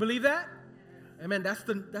 Amen. You believe that? Amen. That's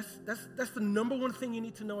the number one thing you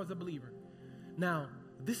need to know as a believer. Now,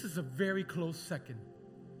 this is a very close second.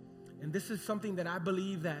 And this is something that I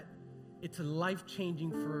believe that it's a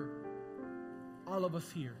life-changing for all of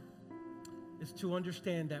us here, is to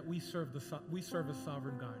understand that we serve a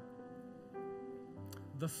sovereign God.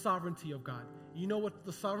 The sovereignty of God. You know what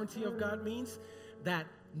the sovereignty of God means? That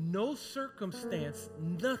no circumstance,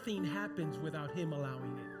 nothing happens without Him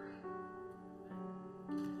allowing it.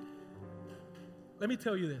 Let me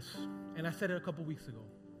tell you this, and I said it a couple weeks ago.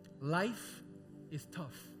 Life is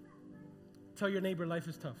tough. Tell your neighbor life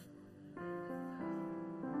is tough.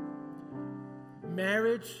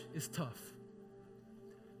 Marriage is tough.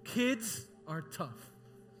 Kids are tough.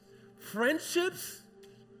 Friendships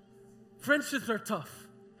are tough.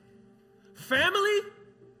 Family?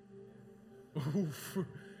 Oof.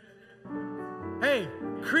 Hey,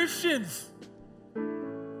 Christians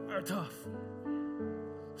are tough.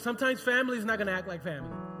 Sometimes family is not going to act like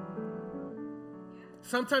family.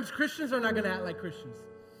 Sometimes Christians are not going to act like Christians.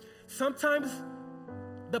 Sometimes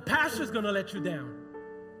the pastor's going to let you down.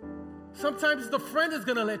 Sometimes the friend is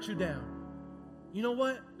going to let you down. You know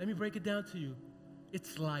what? Let me break it down to you.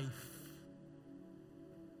 It's life.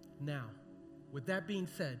 Now, with that being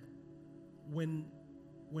said, when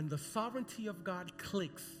the sovereignty of God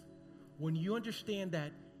clicks, when you understand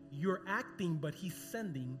that you're acting but he's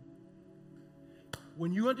sending,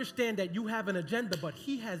 when you understand that you have an agenda but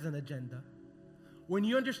he has an agenda, when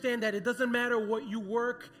you understand that it doesn't matter what you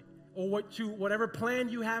work or whatever plan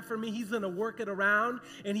you have for me, he's going to work it around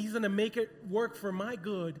and he's going to make it work for my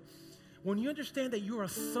good. When you understand that you're a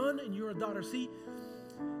son and you're a daughter, see,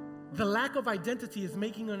 the lack of identity is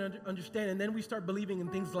making us understand, and then we start believing in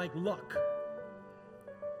things like luck.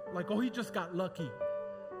 Like, oh, he just got lucky.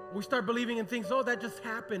 We start believing in things, oh, that just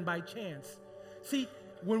happened by chance. See,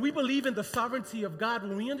 when we believe in the sovereignty of God,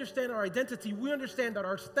 when we understand our identity, we understand that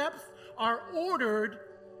our steps are ordered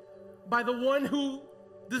by the one who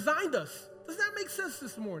designed us. Does that make sense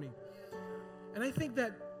this morning? And I think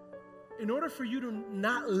that in order for you to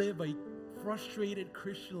not live a frustrated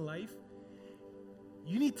Christian life,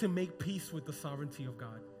 you need to make peace with the sovereignty of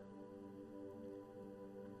God.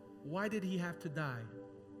 Why did he have to die?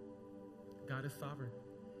 God is sovereign.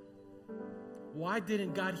 Why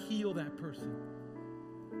didn't God heal that person?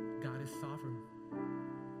 God is sovereign.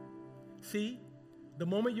 See, the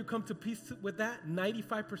moment you come to peace with that,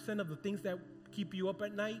 95% of the things that keep you up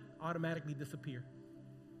at night automatically disappear.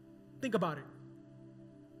 Think about it.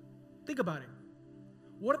 Think about it.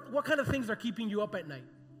 What kind of things are keeping you up at night?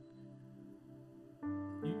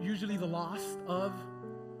 Usually the loss of,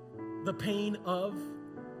 the pain of,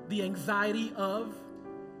 the anxiety of.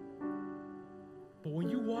 But when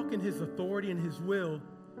you walk in his authority and his will,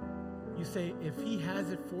 you say, if he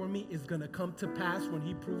has it for me, it's going to come to pass when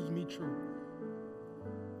he proves me true.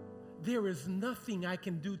 There is nothing I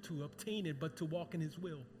can do to obtain it but to walk in his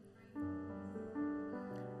will.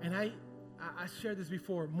 And I shared this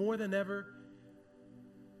before. More than ever,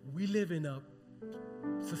 we live in a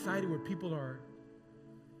society where people are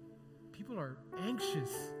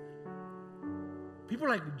anxious. People are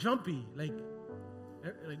like jumpy, like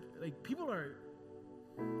people are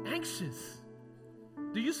anxious.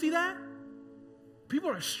 Do you see that? People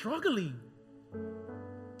are struggling.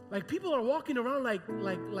 Like people are walking around like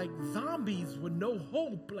zombies with no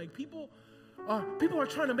hope. Like people are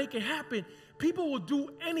trying to make it happen. People will do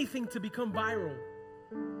anything to become viral.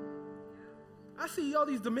 I see all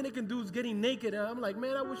these Dominican dudes getting naked, and I'm like,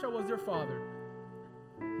 man, I wish I was their father.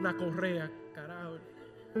 Una correa, carajo.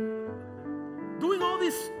 Doing all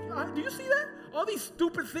this, do you see that? All these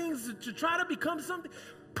stupid things to try to become something.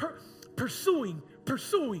 Pursuing. And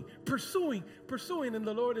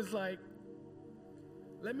the Lord is like,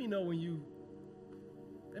 let me know when you're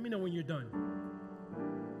done.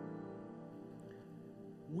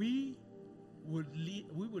 We would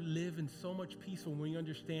live in so much peace when we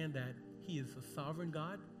understand that he is a sovereign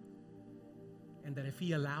God, and that if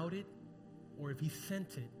he allowed it or if he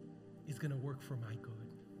sent it, it's going to work for my good,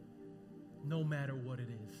 no matter what it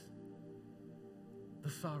is.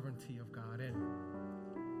 The sovereignty of God. And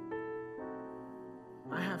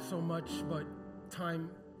I have so much, but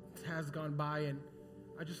time has gone by, and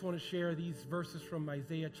I just want to share these verses from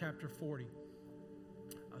Isaiah chapter 40.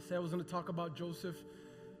 I said I was going to talk about Joseph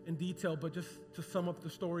in detail, but just to sum up the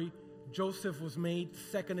story, Joseph was made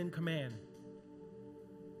second in command.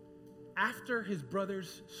 After his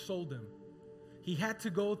brothers sold him, he had to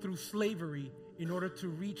go through slavery in order to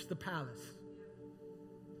reach the palace.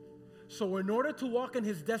 So in order to walk in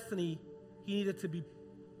his destiny, he needed to be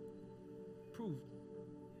proved.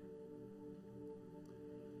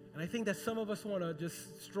 And I think that some of us want to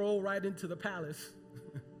just stroll right into the palace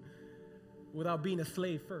without being a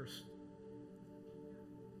slave first.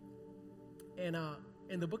 And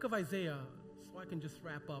in the book of Isaiah, so I can just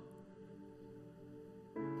wrap up,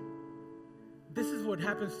 this is what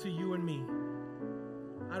happens to you and me.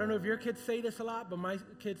 I don't know if your kids say this a lot, but my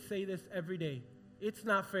kids say this every day. It's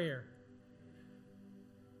not fair.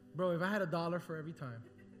 Bro, if I had $1 for every time.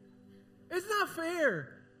 It's not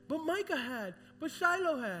fair. But Micah had, but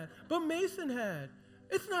Shiloh had, but Mason had.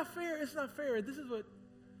 It's not fair. It's not fair. This is what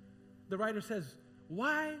the writer says.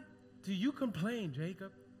 Why do you complain,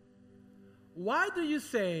 Jacob? Why do you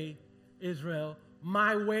say, Israel,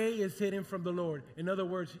 my way is hidden from the Lord? In other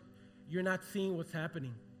words, you're not seeing what's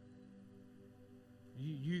happening.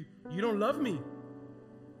 You don't love me.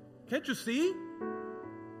 Can't you see?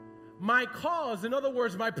 My cause, in other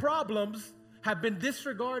words, my problems have been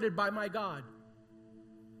disregarded by my God.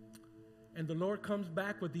 And the Lord comes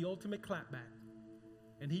back with the ultimate clapback,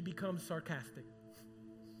 and he becomes sarcastic.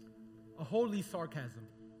 a holy sarcasm.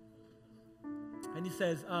 And he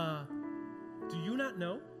says, do you not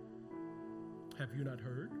know? Have you not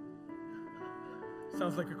heard?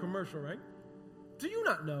 Sounds like a commercial, right? Do you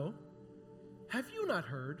not know? Have you not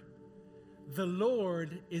heard? The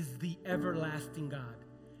Lord is the everlasting God.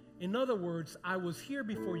 In other words, I was here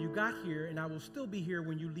before you got here, and I will still be here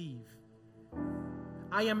when you leave.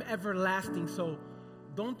 I am everlasting, so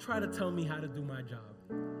don't try to tell me how to do my job.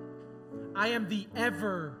 I am the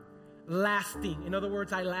everlasting. In other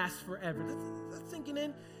words, I last forever. That's sinking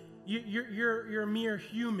in. You're a mere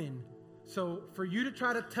human. So for you to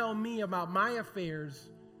try to tell me about my affairs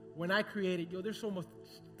when I created, there's so much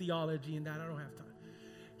theology in that. I don't have time.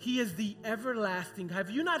 He is the everlasting. Have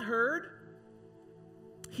you not heard?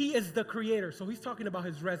 He is the creator. So he's talking about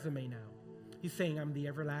his resume now. He's saying, I'm the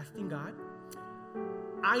everlasting God.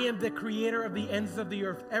 I am the creator of the ends of the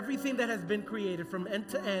earth. Everything that has been created from end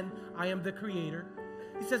to end, I am the creator.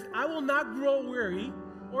 He says, I will not grow weary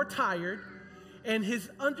or tired, and his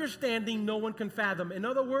understanding no one can fathom. In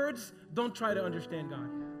other words, don't try to understand God.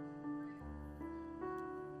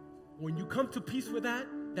 When you come to peace with that,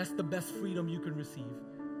 that's the best freedom you can receive.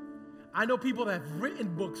 I know people that have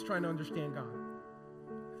written books trying to understand God.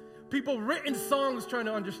 People written songs trying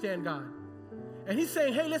to understand God. And he's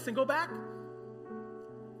saying, hey, listen, go back.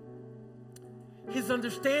 His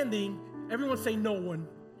understanding, everyone say no one.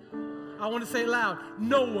 I want to say it loud.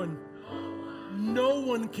 No one. No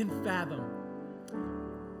one can fathom.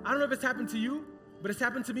 I don't know if it's happened to you, but it's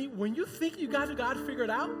happened to me. When you think you got God figured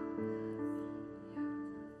out,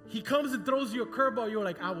 he comes and throws you a curveball. You're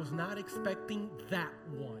like, I was not expecting that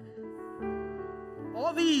one.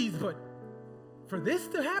 All these, but for this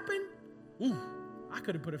to happen, I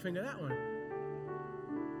could have put a finger in that one.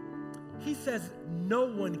 He says no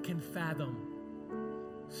one can fathom.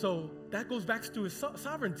 So that goes back to his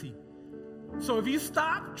sovereignty. So if you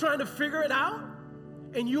stop trying to figure it out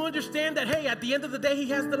and you understand that, hey, at the end of the day, he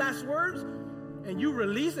has the last words, and you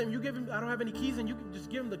release him, you give him, I don't have any keys, and you can just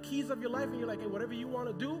give him the keys of your life, and you're like, hey, whatever you want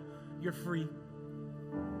to do, you're free.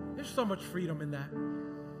 There's so much freedom in that.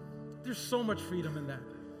 There's so much freedom in that.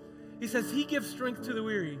 He says he gives strength to the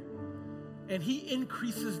weary, and he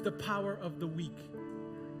increases the power of the weak.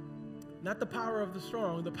 Not the power of the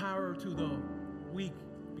strong, the power to the weak.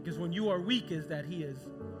 Because when you are weak is that he is.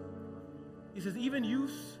 He says, even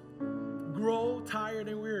youths grow tired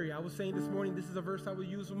and weary. I was saying this morning, this is a verse I would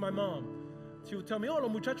use with my mom. She would tell me, los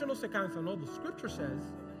muchachos no se cansan. No, the scripture says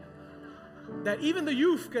that even the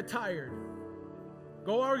youth get tired.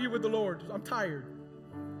 Go argue with the Lord. I'm tired.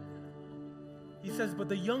 He says, but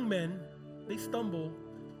the young men, they stumble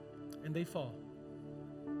and they fall.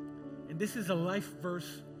 And this is a life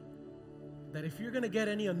verse that if you're going to get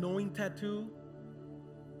any annoying tattoo,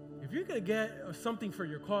 if you're going to get something for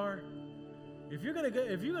your car, if you're going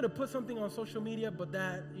to put something on social media, but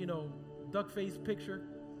that, duck face picture,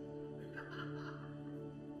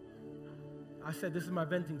 I said this is my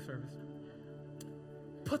venting service.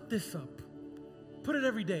 Put this up. Put it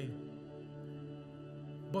every day.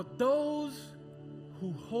 But those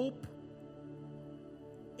who hope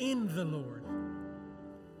in the Lord,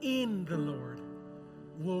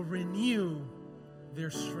 will renew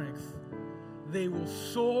their strength. They will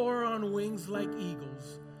soar on wings like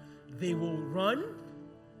eagles. They will run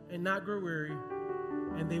and not grow weary,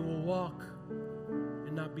 and they will walk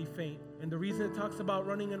and not be faint. And the reason it talks about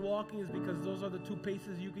running and walking is because those are the two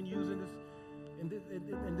paces you can use in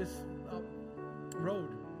this road.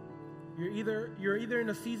 You're either in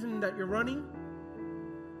a season that you're running,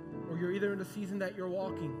 or you're either in a season that you're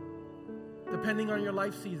walking, depending on your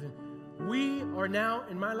life season. We are now,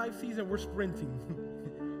 in my life season, we're sprinting.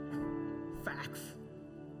 Facts.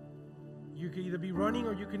 You can either be running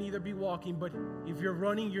or you can either be walking, but if you're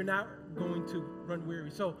running, you're not going to run weary.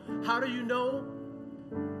 So how do you know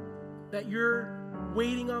that you're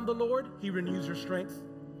waiting on the Lord? He renews your strength.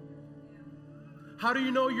 How do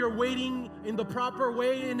you know you're waiting in the proper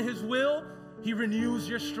way in his will? He renews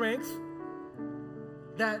your strength.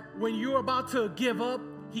 That when you're about to give up,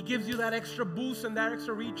 he gives you that extra boost and that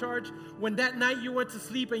extra recharge. When that night you went to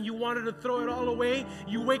sleep and you wanted to throw it all away,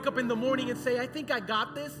 you wake up in the morning and say, I think I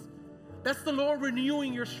got this. That's the Lord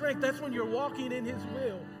renewing your strength. That's when you're walking in his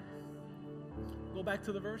will. Go back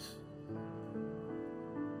to the verse.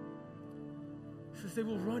 It says they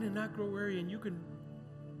will run and not grow weary, and you can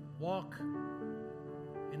walk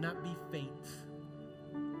and not be faint.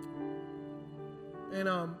 And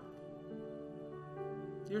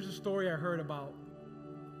here's a story I heard about.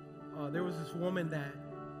 There was this woman that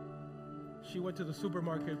she went to the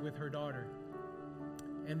supermarket with her daughter,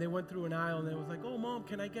 and they went through an aisle, and it was like, oh, Mom,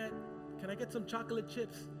 can I get some chocolate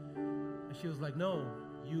chips? And she was like, no,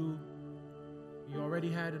 you you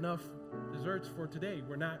already had enough desserts for today.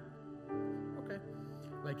 We're not, okay.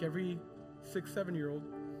 Like every 6, 7-year-old,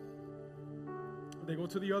 they go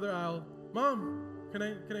to the other aisle. Mom, can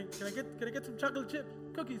I get some chocolate chip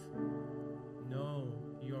cookies? No,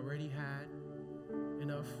 you already had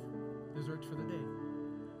enough desserts for the day.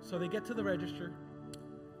 So they get to the register,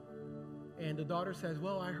 and the daughter says,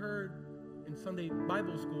 well, I heard in Sunday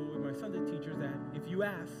Bible school with my Sunday teacher that if you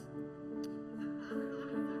ask,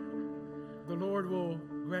 the Lord will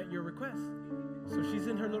grant your request. So she's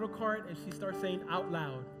in her little cart, and she starts saying out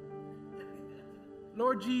loud,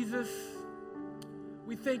 Lord Jesus,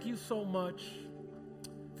 we thank you so much.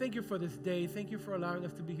 Thank you for this day. Thank you for allowing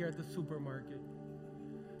us to be here at the supermarket.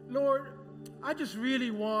 Lord, I just really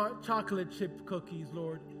want chocolate chip cookies,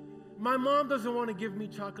 Lord. My mom doesn't want to give me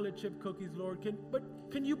chocolate chip cookies, Lord.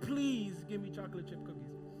 Can you please give me chocolate chip cookies?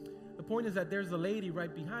 The point is that there's a lady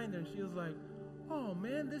right behind her, and she was like, oh,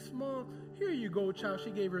 man, this mom, here you go, child. She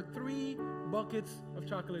gave her 3 buckets of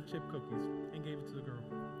chocolate chip cookies and gave it to the girl.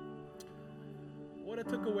 What I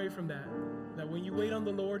took away from that when you wait on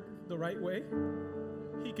the Lord the right way,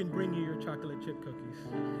 He can bring you your chocolate chip cookies.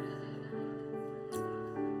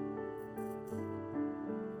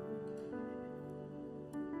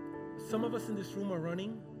 Some of us in this room are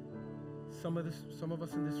running. Some of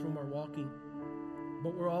us in this room are walking.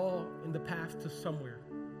 But we're all in the path to somewhere.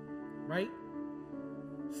 Right?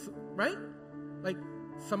 Right? Like,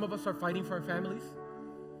 some of us are fighting for our families.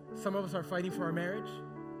 Some of us are fighting for our marriage.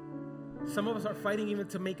 Some of us are fighting even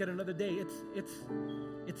to make it another day.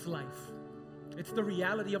 It's life. It's the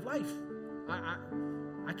reality of life.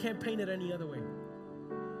 I can't paint it any other way.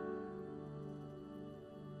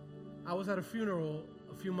 I was at a funeral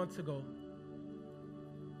a few months ago,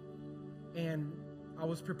 and I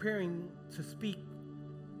was preparing to speak,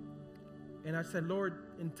 and I said, Lord,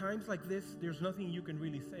 in times like this, there's nothing you can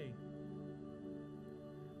really say.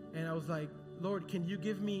 And I was like, Lord, can you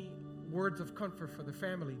give me words of comfort for the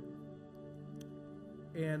family?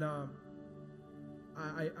 And I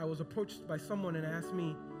was approached by someone and asked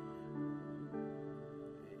me,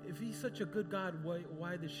 if he's such a good God,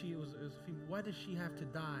 why does she have to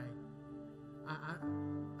die?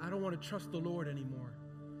 I don't want to trust the Lord anymore.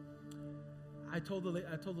 I told the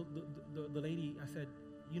lady, I said,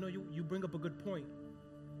 you bring up a good point.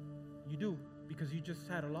 You do, because you just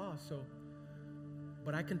had a loss.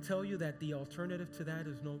 But I can tell you that the alternative to that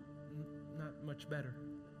is not much better.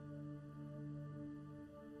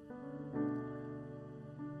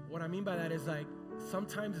 What I mean by that is, like,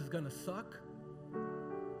 sometimes it's going to suck,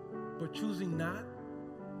 but choosing not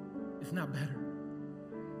is not better.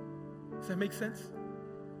 Does that make sense?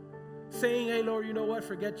 Saying, hey, Lord, you know what?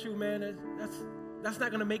 Forget you, man. That's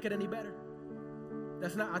not going to make it any better.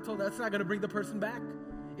 That's not going to bring the person back.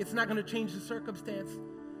 It's not going to change the circumstance.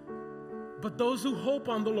 But those who hope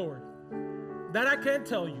on the Lord, that I can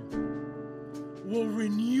tell you, will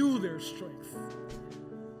renew their strength.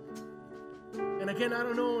 And again, I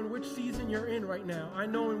don't know in which season you're in right now. I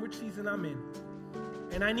know in which season I'm in.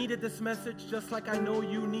 And I needed this message just like I know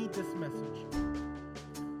you need this message.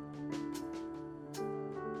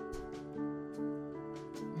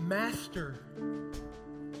 Master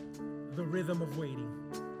the rhythm of waiting.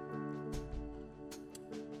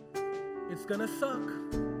 It's gonna suck,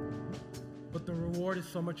 but the reward is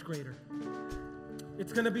so much greater.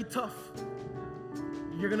 It's gonna be tough.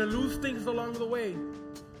 You're gonna lose things along the way.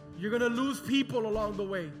 You're gonna lose people along the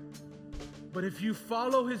way. But if you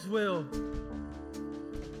follow His will,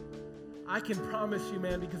 I can promise you,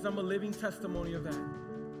 man, because I'm a living testimony of that,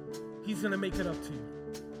 He's gonna make it up to you.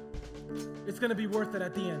 It's going to be worth it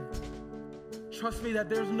at the end. Trust me that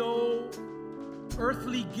there's no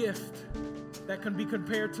earthly gift that can be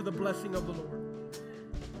compared to the blessing of the Lord.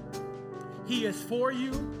 He is for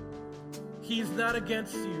you. He is not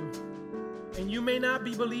against you. And you may not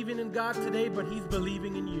be believing in God today, but He's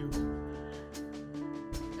believing in you.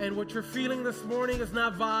 And what you're feeling this morning is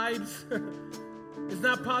not vibes. It's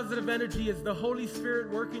not positive energy. It's the Holy Spirit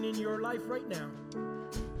working in your life right now.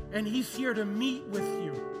 And He's here to meet with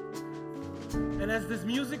you. And as this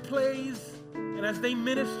music plays and as they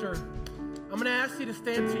minister, I'm going to ask you to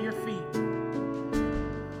stand to your feet.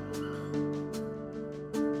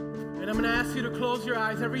 And I'm going to ask you to close your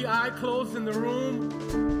eyes. Every eye closed in the room.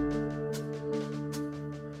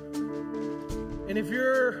 And if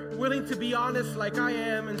you're willing to be honest like I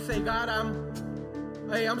am and say, God,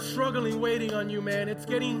 I'm struggling waiting on you, man. It's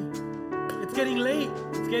getting late.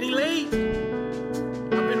 It's getting late.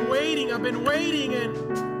 I've been waiting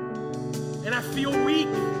and I feel weak.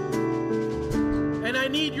 And I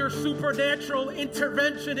need your supernatural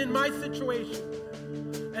intervention in my situation.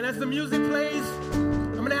 And as the music plays,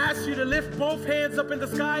 I'm I'm going to ask you to lift both hands up in the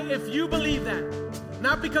sky if you believe that.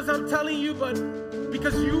 Not because I'm telling you, but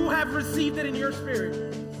because you have received it in your spirit.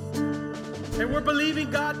 And we're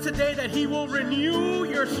believing God today that He will renew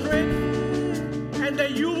your strength and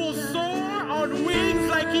that you will soar on wings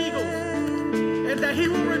like eagles and that He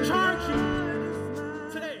will recharge you